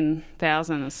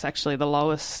 15,000 is actually the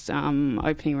lowest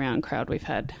opening round crowd we've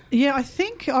had. Yeah, I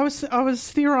think I was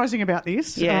theorising about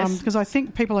this because I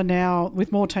think people are now,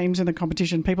 with more teams in the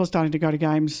competition, people are starting to go to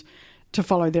games to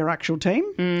follow their actual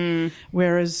team,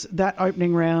 whereas that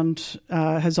opening round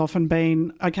has often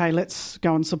been, okay, let's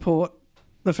go and support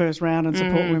the first round and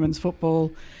support women's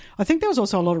football. I think there was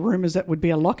also a lot of rumours that would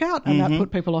be a lockout and that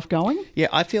put people off going. Yeah,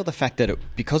 I feel the fact that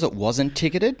because it wasn't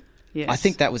ticketed, I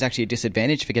think that was actually a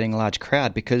disadvantage for getting a large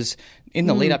crowd, because in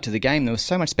the lead up to the game there was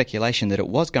so much speculation that it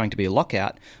was going to be a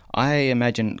lockout. I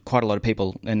imagine quite a lot of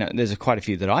people, and there's quite a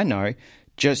few that I know,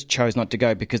 just chose not to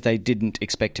go because they didn't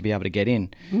expect to be able to get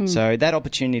in. So that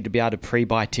opportunity to be able to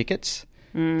pre-buy tickets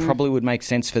probably would make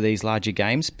sense for these larger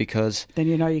games, because then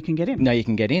you can get in. You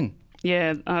can get in.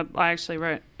 Yeah, I actually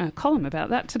wrote a column about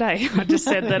that today. I just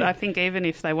said that I think even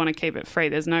if they want to keep it free,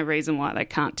 there's no reason why they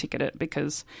can't ticket it,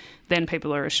 because then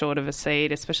people are assured of a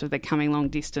seat, especially if they're coming long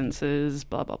distances,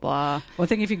 blah, blah, blah. Well, I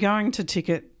think if you're going to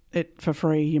ticket it for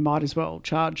free, you might as well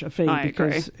charge a fee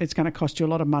because it's going to cost you a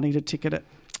lot of money to ticket it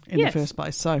in the first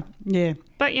place. So, yeah.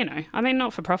 But,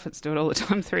 not-for-profits do it all the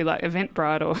time through, like,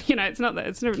 Eventbrite or, it's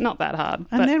not that hard.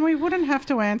 And then we wouldn't have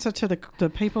to answer to the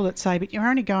people that say, but you're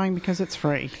only going because it's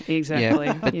free. Exactly.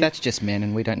 Yeah, but that's just men,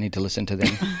 and we don't need to listen to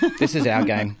them. This is our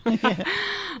game.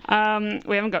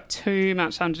 We haven't got too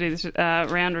much time to do this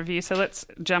round review, so let's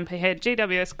jump ahead.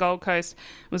 GWS Gold Coast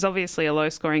was obviously a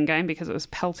low-scoring game because it was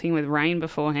pelting with rain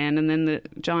beforehand, and then the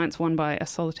Giants won by a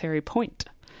solitary point.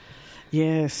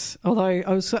 Yes, although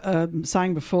I was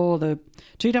saying before, the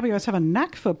GWS have a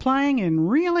knack for playing in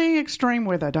really extreme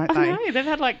weather, don't they? I know, they've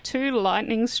had like 2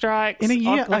 lightning strikes in a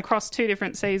year, across 2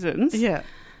 different seasons. Yeah,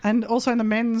 and also in the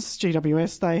men's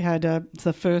GWS, they had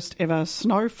the first ever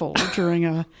snowfall during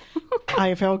a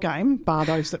AFL game, bar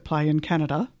those that play in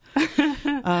Canada. But,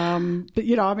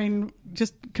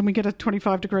 just can we get a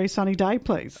 25-degree sunny day,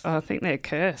 please? I think they're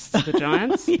cursed, the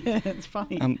Giants. Yeah, it's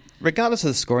funny. Regardless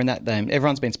of the score in that game,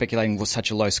 everyone's been speculating it was such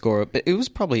a low score, but it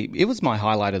was my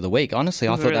highlight of the week. Honestly,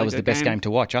 I thought that was the best game to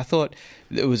watch. I thought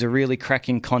it was a really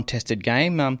cracking, contested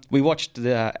game. We watched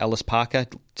Alice Parker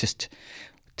just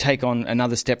take on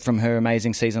another step from her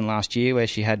amazing season last year, where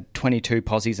she had 22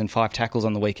 posies and 5 tackles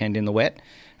on the weekend in the wet.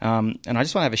 And I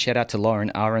just want to have a shout out to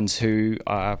Lauren Ahrens, who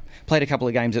played a couple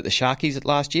of games at the Sharkies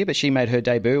last year, but she made her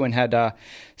debut and had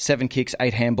 7 kicks,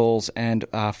 8 handballs and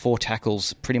 4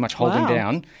 tackles, pretty much holding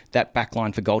down that back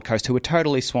line for Gold Coast, who were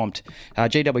totally swamped.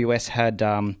 GWS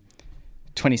had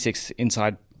 26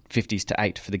 inside 50s to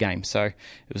 8 for the game, so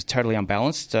it was totally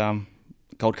unbalanced.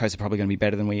 Gold Coast are probably going to be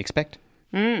better than we expect.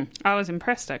 I was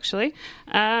impressed, actually.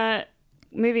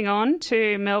 Moving on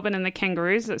to Melbourne and the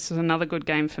Kangaroos. This was another good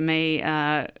game for me.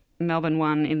 Melbourne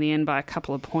won in the end by a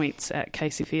couple of points at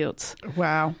Casey Fields.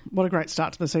 Wow, what a great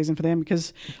start to the season for them,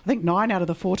 because I think 9 out of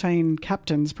the 14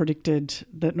 captains predicted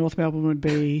that North Melbourne would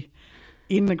be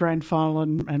in the grand final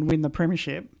and win the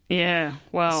premiership. Yeah,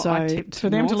 well, so I tipped for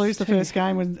them North to lose the first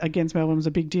game against Melbourne was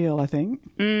a big deal, I think.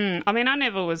 I mean, I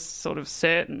never was sort of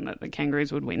certain that the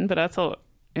Kangaroos would win, but I thought,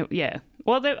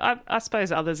 well, I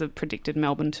suppose others have predicted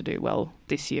Melbourne to do well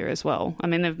this year as well. I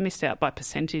mean, they've missed out by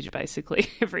percentage basically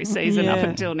every season up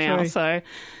until now. True. So,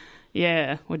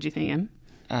 yeah, what do you think, Em?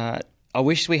 I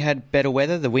wish we had better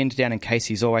weather. The wind down in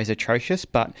Casey is always atrocious,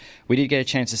 but we did get a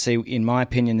chance to see, in my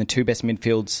opinion, the 2 best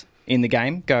midfields in the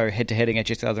game go head-to-head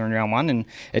against each other in round 1, and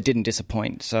it didn't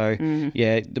disappoint. So,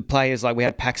 the players, like we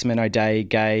had Paxman, O'Day,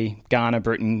 Gay, Garner,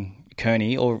 Britton,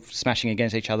 Kearney, all smashing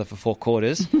against each other for 4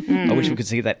 quarters. I wish we could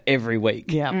see that every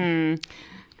week. Yeah.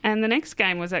 And the next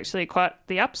game was actually quite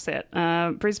the upset.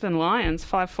 Brisbane Lions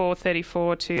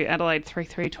 5-4-34 to Adelaide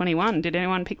 3-3-21. Did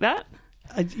anyone pick that?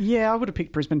 I would have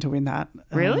picked Brisbane to win that.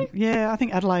 Really? I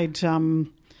think Adelaide,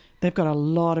 they've got a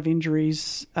lot of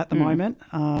injuries at the moment.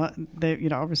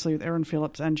 Obviously with Erin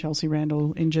Phillips and Chelsea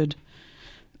Randall injured,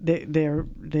 they're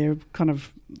kind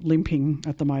of limping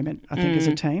at the moment, I think, as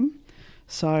a team.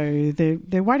 So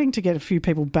they're waiting to get a few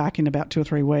people back in about 2 or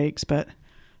 3 weeks, but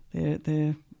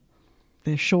they're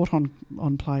short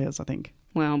on players, I think.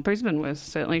 Well, Brisbane was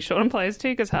certainly short on players too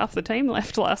because half the team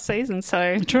left last season.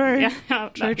 So True. Yeah,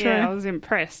 True. Yeah, I was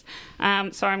impressed. So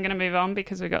I'm going to move on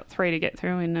because we've got 3 to get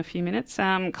through in a few minutes.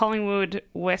 Collingwood,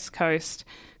 West Coast.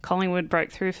 Collingwood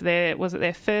broke through for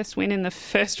their first win in the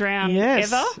first round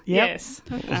ever? Yep. Yes.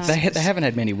 They haven't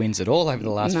had many wins at all over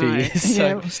the last few years.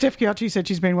 So. Yeah, Steph Chiocci said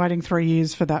she's been waiting 3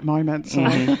 years for that moment.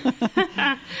 So.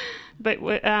 But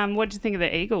what did you think of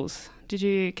the Eagles? Did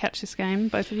you catch this game,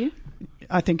 both of you?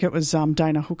 I think it was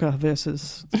Dana Hooker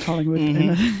versus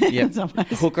Collingwood. Yep.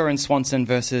 Hooker and Swanson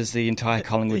versus the entire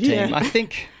Collingwood team. I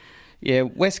think,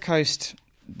 West Coast,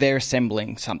 they're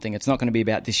assembling something. It's not going to be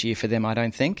about this year for them, I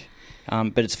don't think.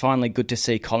 But it's finally good to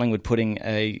see Collingwood putting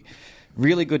a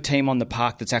really good team on the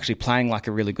park that's actually playing like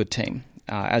a really good team,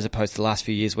 as opposed to the last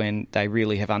few years when they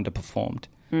really have underperformed.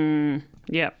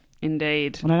 Yep,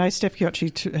 indeed. And I know Steph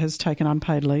Chiocci has taken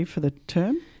unpaid leave for the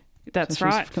term. That's so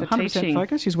right, for 100% teaching.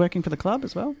 Focus. She's working for the club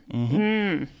as well.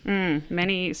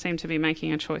 Many seem to be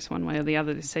making a choice one way or the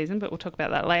other this season, but we'll talk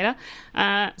about that later.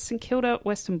 St Kilda,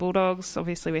 Western Bulldogs.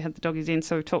 Obviously, we had the doggies in,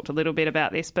 so we've talked a little bit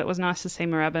about this, but it was nice to see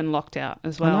Moorabbin locked out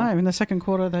as well. I know. In the second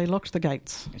quarter, they locked the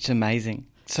gates. It's amazing.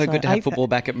 So good to have football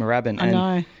back at Moorabbin. I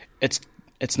know.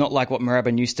 It's not like what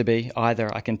Moorabbin used to be either,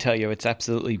 I can tell you. It's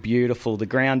absolutely beautiful. The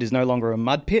ground is no longer a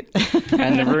mud pit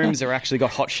and the rooms are actually got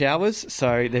hot showers,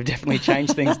 so they've definitely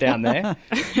changed things down there.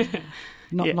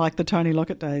 Not like the Tony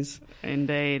Lockett days.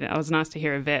 Indeed. It was nice to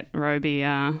hear Yvette Roby,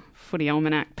 Footy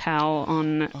Almanac pal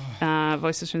on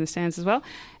Voices from the Stands as well.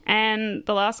 And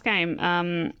the last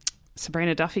game,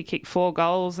 Sabrina Duffy kicked 4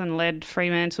 goals and led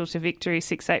Fremantle to victory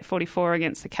 6-8-44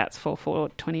 against the Cats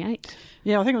 4-4-28.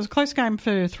 Yeah, I think it was a close game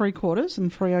for 3 quarters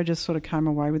and Freo just sort of came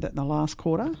away with it in the last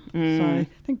quarter. So I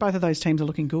think both of those teams are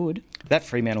looking good. That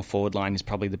Fremantle forward line is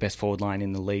probably the best forward line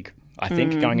in the league, I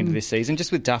think, going into this season.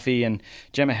 Just with Duffy and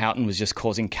Gemma Houghton was just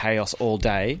causing chaos all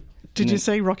day. Did you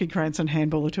see Rocky Cranston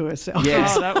handballer to herself?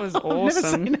 Yes. Oh, that was awesome. I've never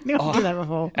seen anyone do that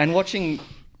before. And watching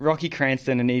Rocky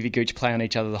Cranston and Evie Gooch play on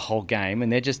each other the whole game,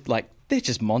 and they're just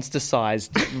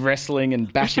monster-sized wrestling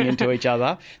and bashing into each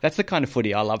other. That's the kind of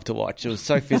footy I love to watch. It was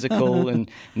so physical and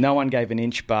no one gave an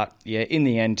inch. But, yeah, in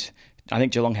the end, I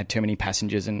think Geelong had too many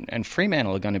passengers and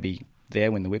Fremantle are going to be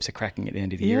there when the whips are cracking at the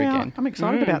end of the year again. I'm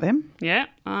excited about them. Yeah,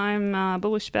 I'm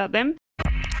bullish about them.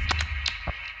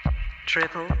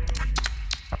 Triple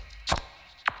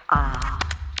R.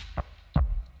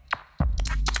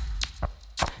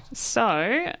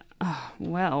 So,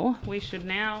 we should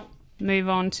now move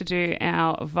on to do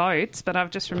our votes, but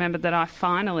I've just remembered that I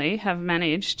finally have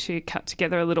managed to cut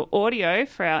together a little audio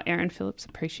for our Erin Phillips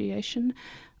Appreciation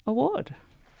Award.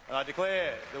 And I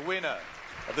declare the winner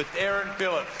of the Erin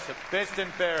Phillips Best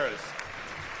and Fairest.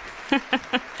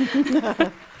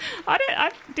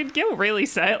 Did Gil really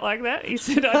say it like that? He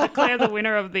said, I declare the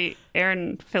winner of the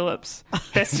Erin Phillips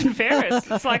Best and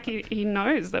Fairest. It's like he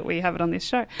knows that we have it on this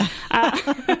show.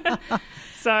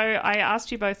 So I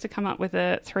asked you both to come up with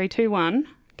a 3-2-1.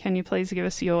 Can you please give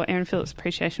us your Erin Phillips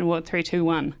Appreciation Award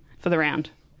 3-2-1 for the round?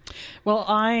 Well,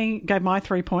 I gave my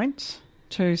 3 points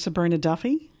to Sabrina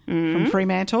Duffy from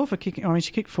Fremantle for kicking. I mean,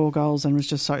 she kicked 4 goals and was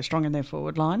just so strong in their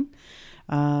forward line.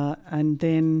 And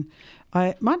then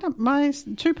my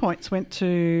 2 points went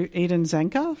to Eden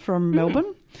Zanker from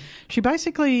Melbourne. She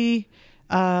basically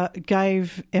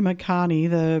gave Emma Carney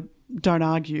the don't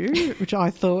argue, which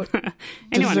I thought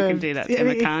anyone who can do that to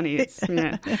Emma Carney.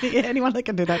 Anyone that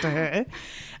can do that to her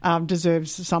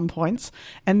deserves some points.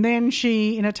 And then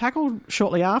she, in a tackle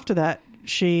shortly after that,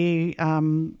 she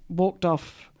walked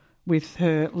off with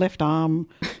her left arm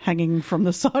hanging from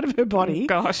the side of her body.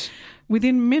 Gosh.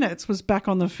 Within minutes was back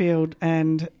on the field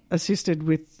and assisted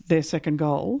with their second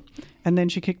goal. And then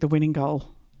she kicked the winning goal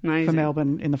for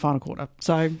Melbourne in the final quarter.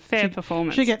 So fair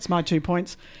performance. She gets my 2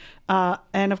 points.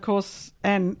 And, of course,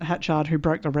 Anne Hatchard, who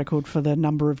broke the record for the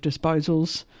number of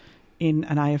disposals in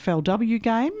an AFLW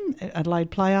game, Adelaide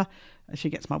player, she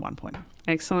gets my 1 point.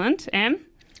 Excellent. Em?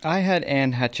 I had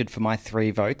Anne Hatchard for my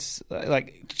 3 votes.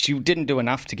 She didn't do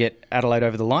enough to get Adelaide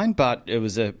over the line, but it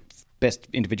was a best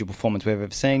individual performance we've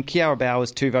ever seen. Kiara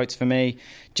Bowers, 2 votes for me.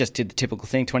 Just did the typical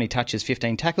thing, 20 touches,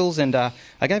 15 tackles. And I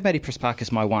gave Maddie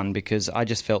Prespakis my 1 because I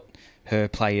just felt her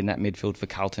play in that midfield for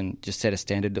Carlton just set a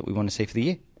standard that we want to see for the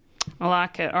year. I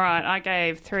like it. All right, I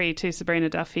gave 3 to Sabrina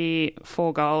Duffy,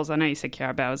 4 goals. I know you said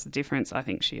Kiara Bauer was the difference. I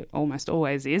think she almost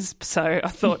always is. So I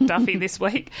thought Duffy this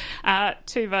week.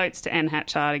 2 votes to Anne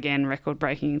Hatchard, again,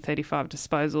 record-breaking 35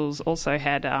 disposals. Also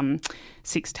had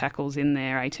 6 tackles in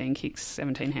there, 18 kicks,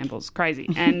 17 handballs. Crazy.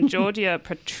 And Georgia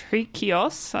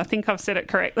Patrikios, I think I've said it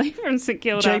correctly, from St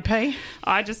Kilda. GP.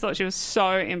 I just thought she was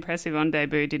so impressive on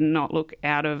debut. Did not look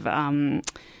out of...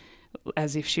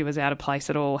 as if she was out of place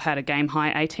at all. Had a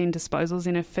game-high 18 disposals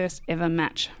in her first ever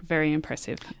match. Very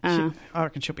impressive. I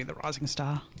reckon she'll be the rising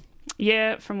star.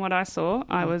 Yeah, from what I saw,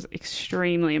 I was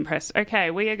extremely impressed. Okay,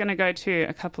 we are going to go to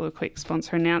a couple of quick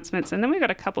sponsor announcements, and then we've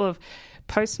got a couple of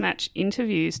post-match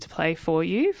interviews to play for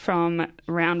you from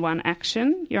Round 1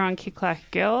 action. You're on Kick Like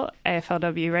a Girl,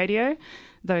 AFLW Radio.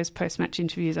 Those post-match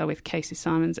interviews are with Casey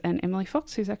Simons and Emily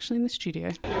Fox, who's actually in the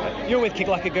studio. You're with Kick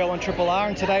Like a Girl on Triple R,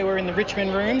 and today we're in the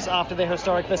Richmond rooms after their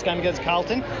historic first game against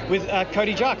Carlton with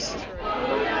Cody Jux.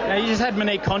 Now, you just had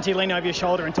Monique Conti lean over your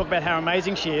shoulder and talk about how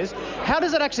amazing she is. How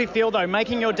does it actually feel, though,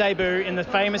 making your debut in the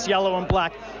famous yellow and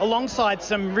black alongside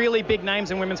some really big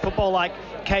names in women's football like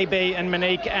KB and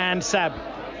Monique and Sab?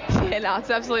 Yeah, no,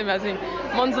 it's absolutely amazing.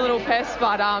 Mon's a little pest,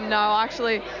 but no,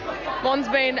 actually, Mon's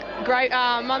been great.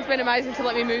 Mon's been amazing to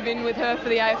let me move in with her for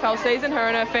the AFL season, her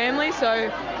and her family,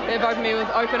 so they've opened me with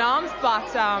open arms, but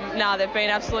they've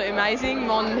been absolutely amazing.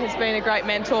 Mon has been a great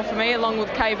mentor for me, along with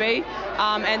KB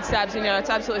and Sabs. It's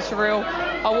absolutely surreal.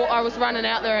 I was running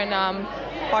out there and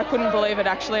I couldn't believe it,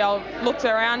 actually. I looked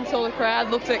around, saw the crowd,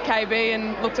 looked at KB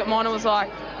and looked at Mon and was like,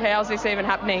 how's this even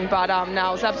happening? But it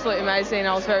was absolutely amazing.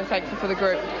 I was very thankful for the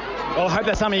group. Well, I hope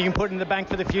that's something you can put in the bank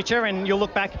for the future, and you'll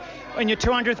look back on your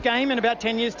 200th game in about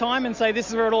 10 years' time and say this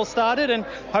is where it all started, and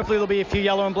hopefully there'll be a few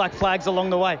yellow and black flags along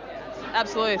the way.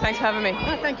 Absolutely. Thanks for having me.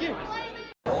 Oh, thank you.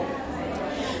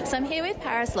 So I'm here with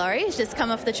Paris Laurie, who's just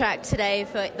come off the track today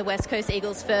for the West Coast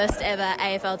Eagles' first ever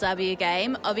AFLW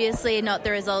game. Obviously not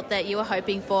the result that you were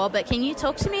hoping for, but can you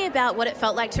talk to me about what it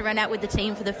felt like to run out with the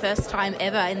team for the first time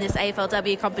ever in this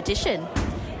AFLW competition?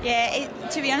 Yeah,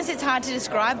 to be honest, it's hard to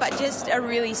describe, but just a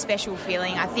really special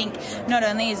feeling. I think not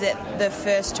only is it the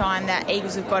first time that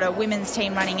Eagles have got a women's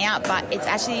team running out, but it's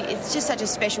just such a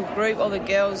special group. All the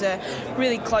girls are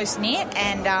really close-knit,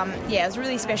 and it was a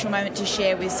really special moment to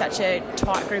share with such a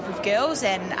tight group of girls,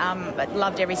 and I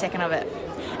loved every second of it.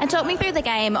 And talk me through the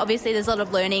game. Obviously, there's a lot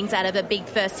of learnings out of a big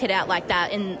first hit out like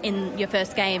that in your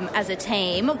first game as a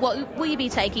team. What will you be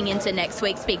taking into next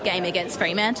week's big game against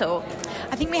Fremantle?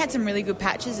 I think we had some really good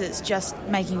patches. It's just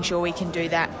making sure we can do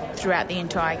that throughout the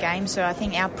entire game. So I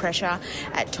think our pressure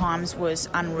at times was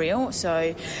unreal.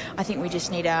 So I think we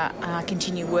just need to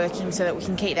continue working so that we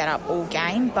can keep that up all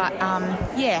game. But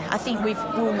I think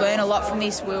we'll learn a lot from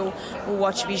this. We'll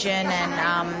watch vision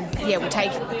and we'll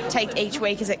take each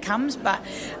week as it comes. But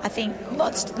I think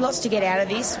lots to get out of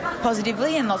this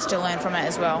positively and lots to learn from it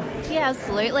as well. Yeah,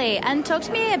 absolutely. And talk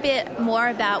to me a bit more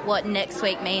about what next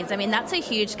week means. I mean, that's a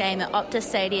huge game at Optus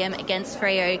Stadium against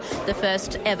Freo, the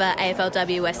first ever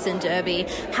AFLW Western Derby.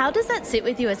 How does that sit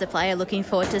with you as a player looking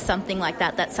forward to something like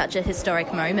that that's such a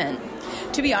historic moment?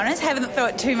 To be honest, haven't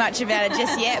thought too much about it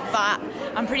just yet, but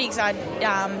I'm pretty excited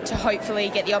to hopefully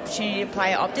get the opportunity to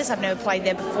play at Optus. I've never played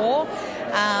there before.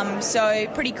 So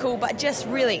pretty cool, but just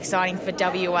really exciting for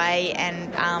WA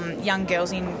and young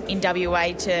girls in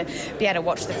WA to be able to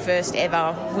watch the first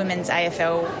ever women's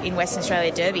AFL in Western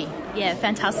Australia Derby. Yeah,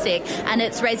 fantastic. And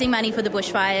it's raising money for the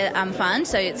Bushfire Fund,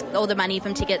 so it's all the money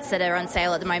from tickets that are on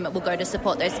sale at the moment will go to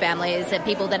support those families and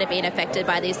people that have been affected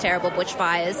by these terrible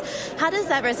bushfires. How does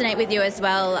that resonate with you as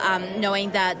well,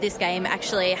 knowing that this game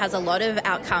actually has a lot of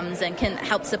outcomes and can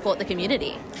help support the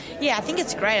community? Yeah, I think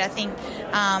it's great. I think,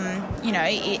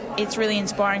 it's really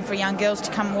inspiring for young girls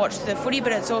to come and watch the footy,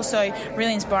 but it's also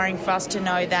really inspiring for us to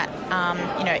know that,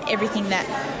 everything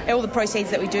all the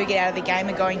proceeds that we do get out of the game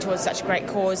are going towards such a great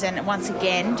cause. And once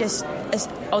again, just as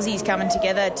Aussies coming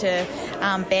together to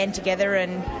band together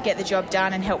and get the job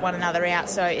done and help one another out.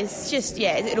 So it's just,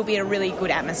 it'll be a really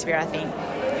good atmosphere, I think.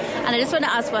 And I just want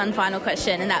to ask one final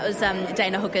question, and that was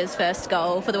Dana Hooker's first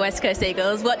goal for the West Coast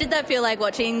Eagles. What did that feel like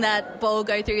watching that ball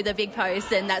go through the big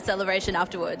post and that celebration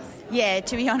afterwards? Yeah,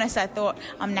 to be honest, I thought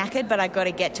I'm knackered, but I got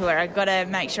to get to her. I got to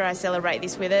make sure I celebrate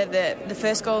this with her. The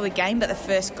first goal of the game, but the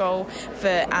first goal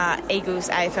for Eagles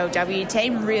AFLW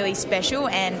team, really special,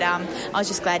 and I was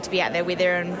just glad to be out there with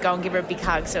her and go and give her a big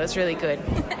hug. So it was really good.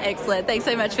 Excellent. Thanks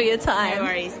so much for your time. No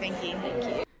worries. Thank you.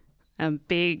 A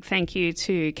big thank you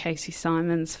to Casey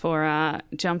Simons for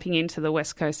jumping into the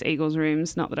West Coast Eagles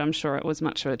rooms. Not that I'm sure it was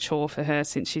much of a chore for her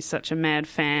since she's such a mad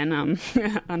fan.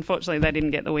 Unfortunately, they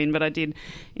didn't get the win, but I did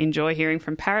enjoy hearing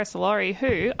from Paris Laurie,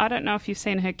 who, I don't know if you've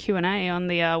seen her Q&A on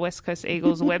the West Coast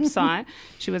Eagles website.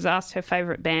 She was asked her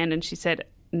favourite band and she said,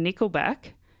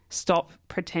 Nickelback. Stop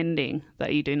pretending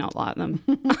that you do not like them.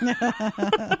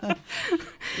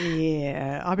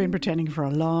 Yeah, I've been pretending for a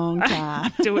long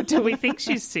time. Do we think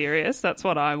she's serious? That's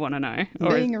what I want to know.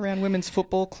 Being around women's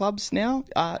football clubs now,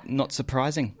 not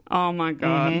surprising. Oh, my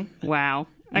God. Mm-hmm. Wow.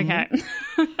 Okay.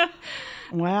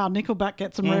 Mm-hmm. Wow, Nickelback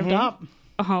gets them revved up.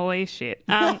 Holy shit.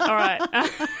 All right.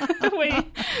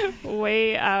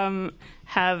 We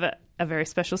have a very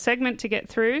special segment to get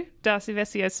through, Darcy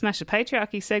Vessio's Smash the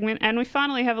Patriarchy segment, and we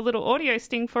finally have a little audio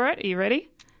sting for it. Are you ready?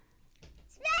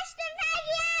 Smash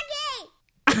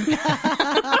the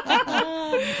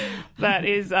Patriarchy! That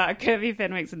is Kirby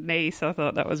Fenwick's niece. I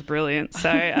thought that was brilliant.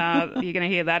 So you're going to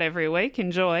hear that every week.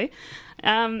 Enjoy.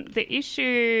 The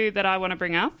issue that I want to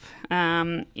bring up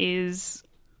is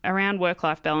around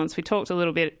work-life balance. We talked a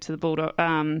little bit to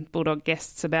the Bulldog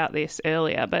guests about this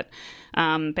earlier, but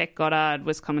Beck Goddard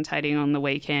was commentating on the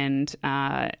weekend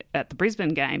at the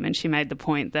Brisbane game, and she made the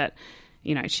point that,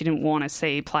 you know, she didn't want to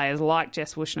see players like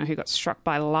Jess Wushner, who got struck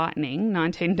by lightning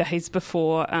 19 days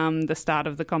before the start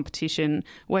of the competition,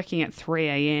 working at 3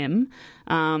 a.m.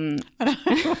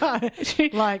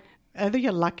 Like, either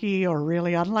you're lucky or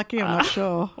really unlucky, I'm not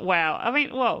sure. Wow. I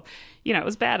mean, well, you know, it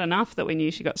was bad enough that we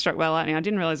knew she got struck by lightning. I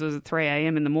didn't realise it was at 3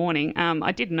 a.m. in the morning.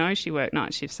 I did know she worked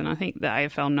night shifts, and I think the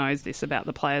AFL knows this about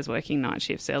the players working night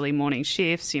shifts, early morning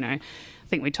shifts. You know, I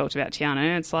think we talked about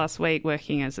Tiana Ernst last week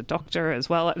working as a doctor as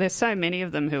well. There's so many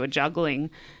of them who are juggling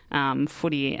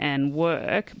footy and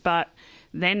work, but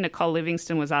then Nicole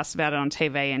Livingston was asked about it on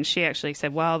TV, and she actually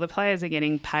said, well, the players are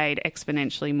getting paid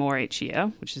exponentially more each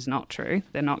year, which is not true.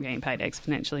 They're not getting paid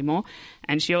exponentially more.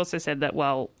 And she also said that,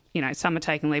 well, you know, some are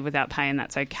taking leave without pay, and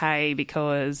that's okay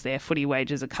because their footy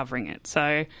wages are covering it.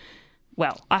 So,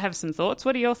 well, I have some thoughts.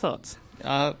 What are your thoughts?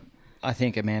 I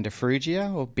think Amanda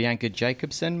Ferrugia or Bianca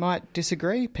Jacobson might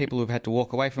disagree. People who've had to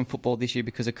walk away from football this year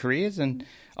because of careers. And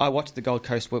I watched the Gold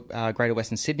Coast Greater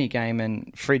Western Sydney game,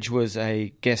 and Fridge was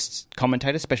a guest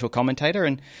commentator, special commentator,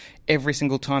 and every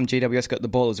single time GWS got the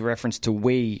ball, it was a reference to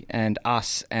we and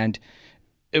us, and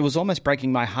it was almost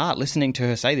breaking my heart listening to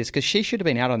her say this, because she should have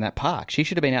been out on that park. She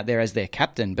should have been out there as their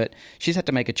captain, but she's had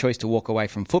to make a choice to walk away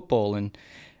from football, and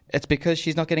it's because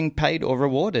she's not getting paid or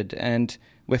rewarded. And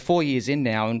we're 4 years in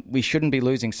now, and we shouldn't be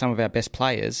losing some of our best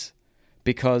players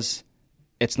because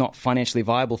it's not financially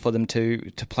viable for them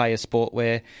to play a sport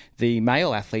where the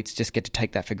male athletes just get to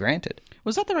take that for granted.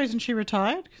 Was that the reason she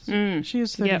retired? She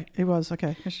is 30. Yep. It was,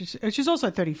 okay. She's also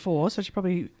 34, so she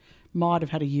probably might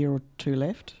have had a year or two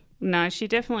left. No, she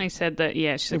definitely said that,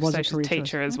 yeah, she's a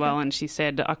teacher as well, and she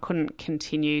said, I couldn't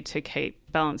continue to keep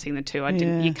balancing the two.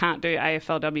 You can't do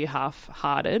AFLW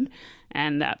half-hearted,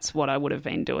 and that's what I would have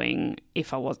been doing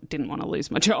if I didn't want to lose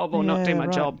my job or not do my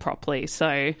job properly.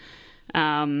 So,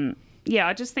 yeah,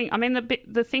 I just think, I mean,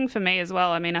 the thing for me as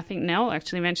well, I mean, I think Nell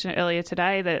actually mentioned it earlier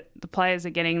today that the players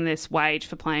are getting this wage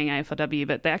for playing AFLW,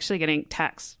 but they're actually getting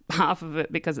taxed half of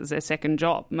it because it's their second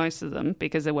job, most of them,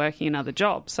 because they're working another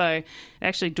job. So it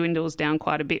actually dwindles down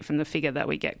quite a bit from the figure that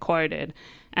we get quoted.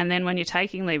 And then when you're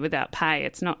taking leave without pay,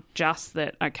 it's not just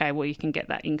that, okay, well, you can get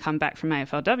that income back from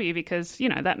AFLW because, you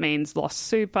know, that means lost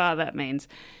super, that means,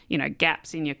 you know,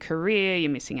 gaps in your career,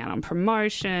 you're missing out on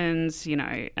promotions, you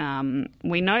know.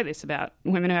 We know this about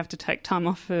women who have to take time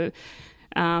off for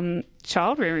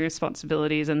child-rearing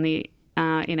responsibilities and the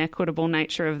inequitable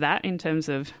nature of that in terms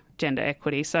of gender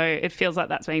equity. So it feels like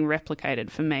that's being replicated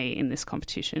for me in this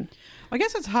competition. I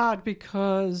guess it's hard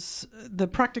because the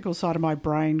practical side of my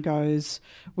brain goes,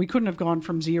 we couldn't have gone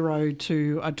from 0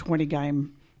 to a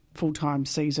 20-game full-time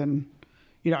season,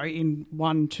 you know, in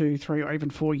 1, 2, 3 or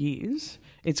even 4 years.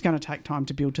 It's going to take time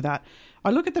to build to that.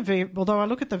 Although I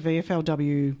look at the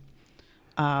VFLW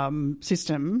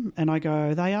system and I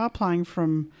go, they are playing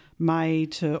from May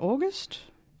to August,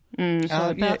 so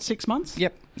about 6 months.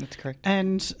 Yep, that's correct.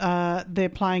 And they're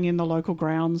playing in the local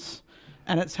grounds,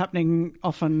 and it's happening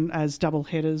often as double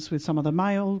headers with some of the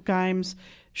male games.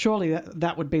 Surely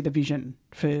that would be the vision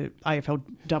for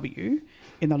AFLW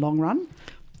in the long run.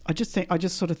 I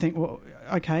just sort of think, well,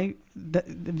 okay,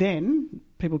 then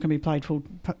people can be paid full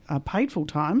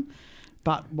time,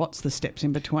 but what's the steps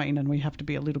in between? And we have to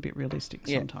be a little bit realistic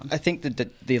sometimes. I think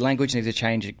that the language needs to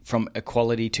change from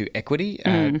equality to equity.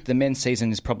 The men's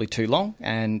season is probably too long,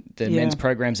 and the men's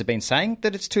programs have been saying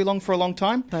that it's too long for a long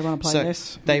time. They want to play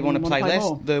less. They want to play less.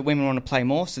 More. The women want to play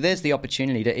more. So there's the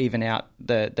opportunity to even out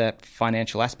the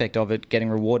financial aspect of it, getting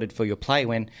rewarded for your play,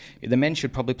 when the men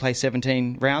should probably play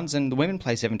 17 rounds and the women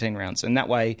play 17 rounds. And that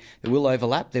way it will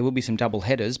overlap. There will be some double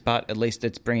headers, but at least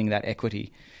it's bringing that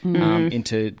equity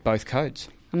into both codes.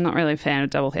 I'm not really a fan of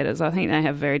double headers. I think they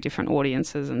have very different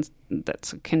audiences, and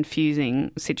that's a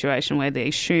confusing situation where they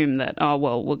assume that,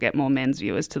 we'll get more men's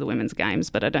viewers to the women's games,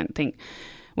 but I don't think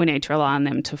we need to rely on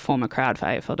them to form a crowd for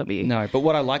AFLW. No, but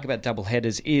what I like about double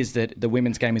headers is that the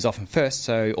women's game is often first,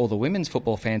 so all the women's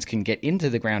football fans can get into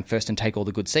the ground first and take all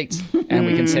the good seats, and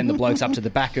we can send the blokes up to the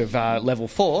back of level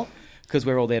 4, because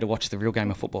we're all there to watch the real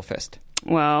game of football first.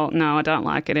 Well, no, I don't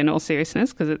like it in all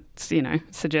seriousness, because it's,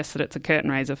 suggests that it's a curtain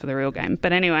raiser for the real game.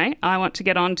 But anyway, I want to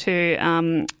get on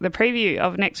to the preview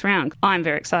of next round. I'm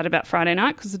very excited about Friday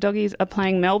night because the Doggies are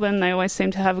playing Melbourne. They always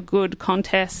seem to have a good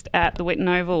contest at the Whitten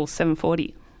Oval,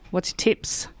 7:40. What's your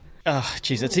tips? Oh,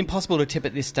 geez, it's impossible to tip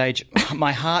at this stage.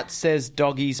 My heart says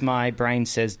Doggies, my brain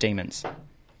says Demons.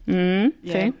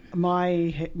 Yeah,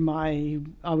 I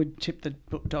would tip the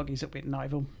Doggies at Whitten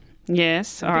Oval.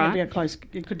 Yes, all right.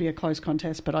 It could be a close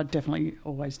contest, but I'd definitely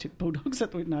always tip Bulldogs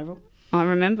at the Whitten Oval. I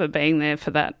remember being there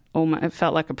for that. It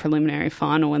felt like a preliminary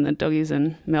final when the Doggies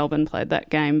and Melbourne played that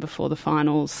game before the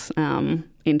finals in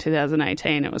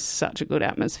 2018. It was such a good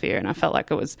atmosphere, and I felt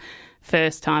like it was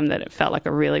first time that it felt like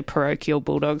a really parochial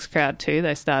Bulldogs crowd too.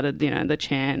 They started, the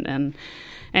chant, and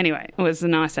anyway, it was a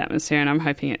nice atmosphere, and I'm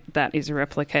hoping that is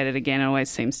replicated again. It always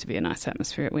seems to be a nice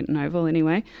atmosphere at Whitten Oval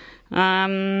anyway.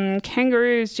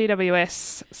 Kangaroos,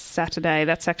 GWS, Saturday.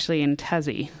 That's actually in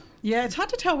Tassie. Yeah, it's hard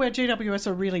to tell where GWS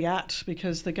are really at,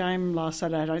 because the game last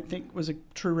Saturday I don't think was a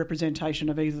true representation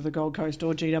of either the Gold Coast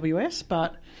or GWS,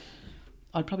 but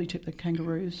I'd probably tip the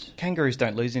Kangaroos. Kangaroos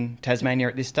don't lose in Tasmania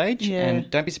at this stage. Yeah. And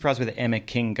don't be surprised whether Emma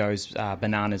King goes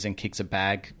bananas and kicks a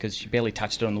bag, because she barely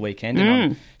touched it on the weekend.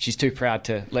 And she's too proud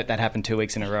to let that happen 2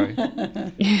 weeks in a row.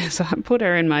 Yeah, so I put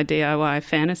her in my DIY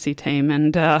fantasy team,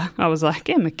 and I was like,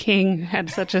 Emma King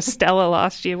had such a stellar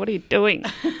last year. What are you doing?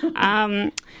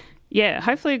 Yeah,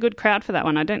 hopefully a good crowd for that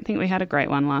one. I don't think we had a great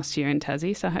one last year in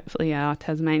Tassie, so hopefully our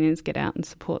Tasmanians get out and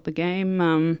support the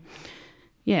game.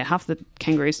 Half the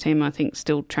Kangaroos team, I think,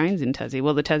 still trains in Tassie.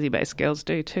 Well, the Tassie-based girls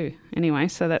do too. Anyway,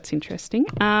 so that's interesting.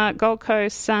 Gold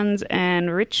Coast, Suns and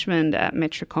Richmond at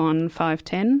Metricon,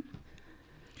 5:10.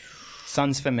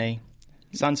 Suns for me,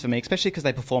 especially because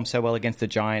they performed so well against the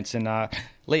Giants, and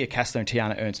Leah Castler and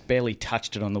Tiana Ernst barely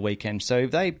touched it on the weekend. So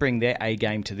if they bring their A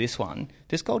game to this one,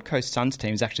 this Gold Coast Suns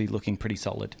team is actually looking pretty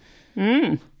solid.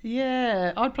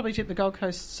 Yeah, I'd probably tip the Gold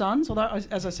Coast Suns, although,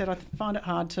 as I said, I find it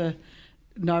hard to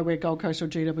know where Gold Coast or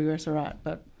GWS are at.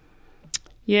 But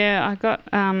yeah,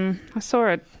 I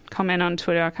saw a comment on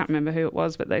Twitter, I can't remember who it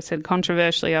was, but they said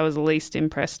controversially I was least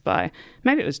impressed by,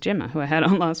 maybe it was Gemma who I had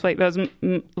on last week, but I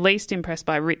was least impressed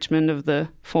by Richmond of the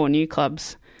 4 new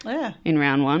clubs in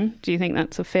round 1. Do you think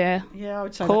that's a fair Yeah, I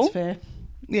would say call? that's fair.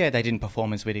 Yeah, they didn't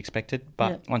perform as we'd expected,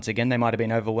 but once again, they might have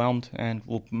been overwhelmed, and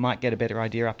we might get a better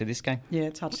idea after this game. Yeah,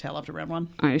 it's hard to tell after round 1.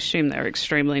 I assume they were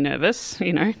extremely nervous,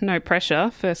 no pressure,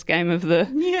 first game of the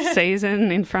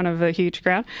season in front of a huge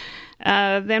crowd.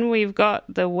 Then we've got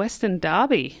the Western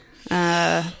Derby,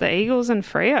 the Eagles and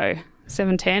Freo,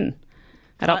 7:10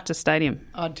 at Optus Stadium.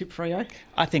 I'd tip Freo.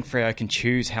 I think Freo can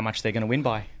choose how much they're going to win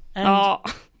by.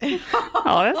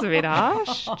 That's a bit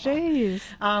harsh. Jeez.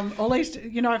 Or at least,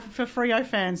 for Freo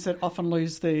fans that often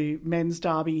lose the men's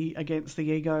derby against the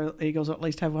Eagles, or at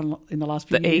least have one in the last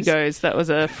few years. The Egos, that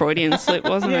was a Freudian slip,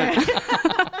 wasn't it?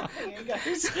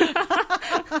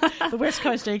 The West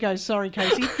Coast Egos, sorry,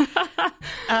 Casey.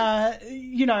 I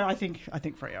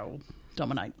think Freo will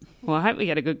dominate. Well, I hope we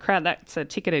get a good crowd. That's a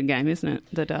ticketed game, isn't it,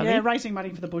 the derby? Yeah, raising money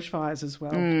for the bushfires as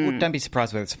well. Well, don't be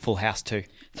surprised whether it's a full house too.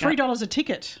 $3 a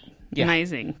ticket. Yeah.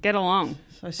 Amazing. Get along.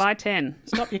 So buy 10.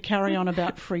 Stop your carry on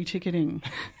about free ticketing.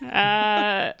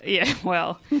 Yeah,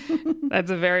 well, that's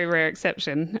a very rare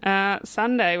exception.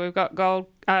 Sunday, we've got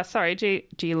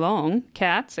Geelong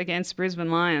Cats against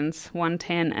Brisbane Lions,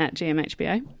 1:10 at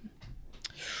GMHBA.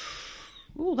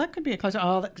 Oh, that could be a close.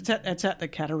 Oh, it's at the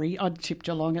Cattery. I'd tip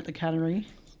Geelong at the Cattery.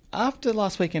 After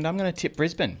last weekend, I'm going to tip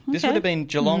Brisbane. Okay. This would have been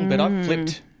Geelong, but I've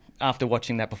flipped after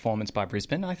watching that performance by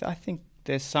Brisbane. I think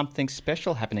there's something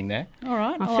special happening there. All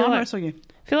right, I'll wrestle you.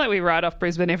 I feel like we write off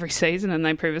Brisbane every season and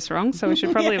they prove us wrong, so we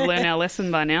should probably have learned our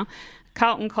lesson by now.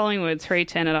 Carlton Collingwood,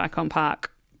 3:10 at Icon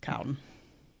Park.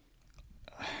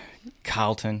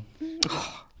 Carlton.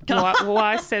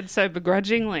 Why I said so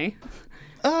begrudgingly?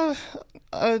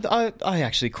 I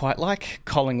actually quite like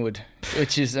Collingwood,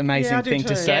 which is an amazing thing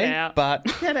to say. Get out. But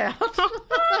Get out.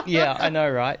 yeah, I know,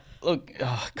 right? Look,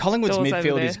 Collingwood's Doors over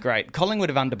midfield there. is great. Collingwood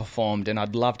have underperformed, and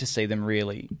I'd love to see them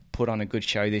really put on a good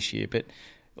show this year. But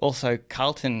also,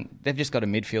 Carlton, they've just got a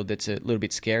midfield that's a little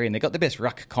bit scary, and they've got the best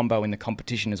ruck combo in the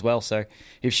competition as well. So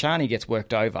if Shani gets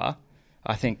worked over,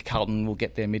 I think Carlton will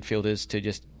get their midfielders to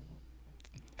just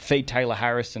feed Taylor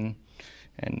Harris and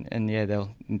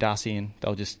Darcy, and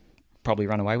they'll just probably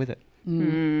run away with it.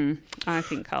 I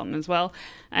think Carlton as well.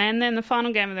 And then the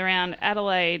final game of the round,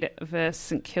 Adelaide versus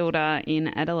St Kilda in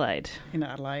Adelaide. In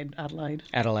Adelaide.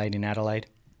 Adelaide in Adelaide.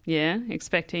 Yeah,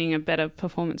 expecting a better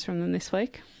performance from them this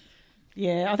week.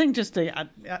 Yeah, I think just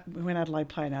when Adelaide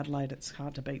play in Adelaide, it's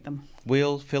hard to beat them.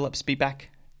 Will Phillips be back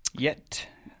yet?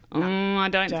 I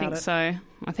don't Doubt think it. so.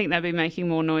 I think they'd be making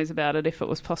more noise about it if it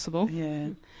was possible. Yeah.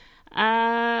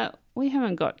 We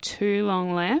haven't got too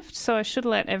long left, so I should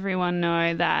let everyone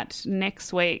know that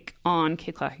next week on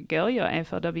Kick Like a Girl, your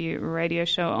AFLW radio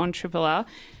show on Triple R,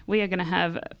 we are going to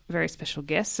have very special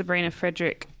guests, Sabrina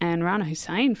Frederick and Rana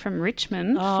Hussain from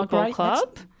Richmond Football great. Club.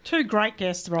 That's two great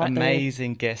guests right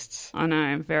Amazing guests. I know,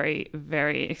 I'm very,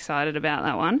 very excited about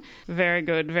that one. Very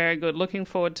good, very good. Looking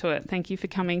forward to it. Thank you for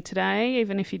coming today,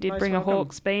 even if you did Most bring welcome. a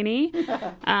Hawks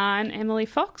beanie. And Emily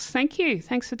Fox, thank you.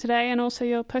 Thanks for today and also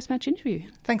your post-match interview.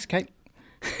 Thanks, Kate.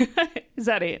 Is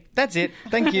that it? That's it.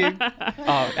 Thank you.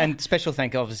 And special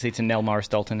thank, obviously, to Nell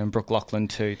Morris-Dalton and Brooke Lachlan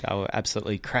too. They were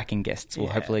absolutely cracking guests. We'll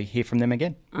hopefully hear from them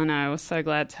again. I know, we're so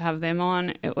glad to have them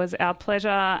on. It was our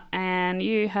pleasure. And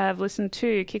you have listened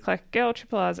to Kick Like a Girl,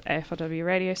 Triple R's AFLW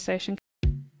radio station.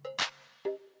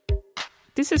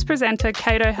 This is presenter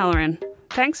Kate O'Halloran.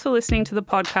 Thanks for listening to the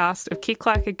podcast of Kick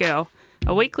Like a Girl,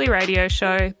 a weekly radio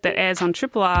show that airs on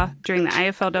Triple R during the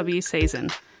AFLW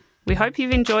season. We hope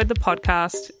you've enjoyed the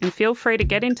podcast and feel free to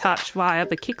get in touch via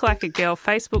the Kick Like a Girl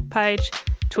Facebook page,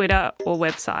 Twitter or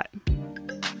website.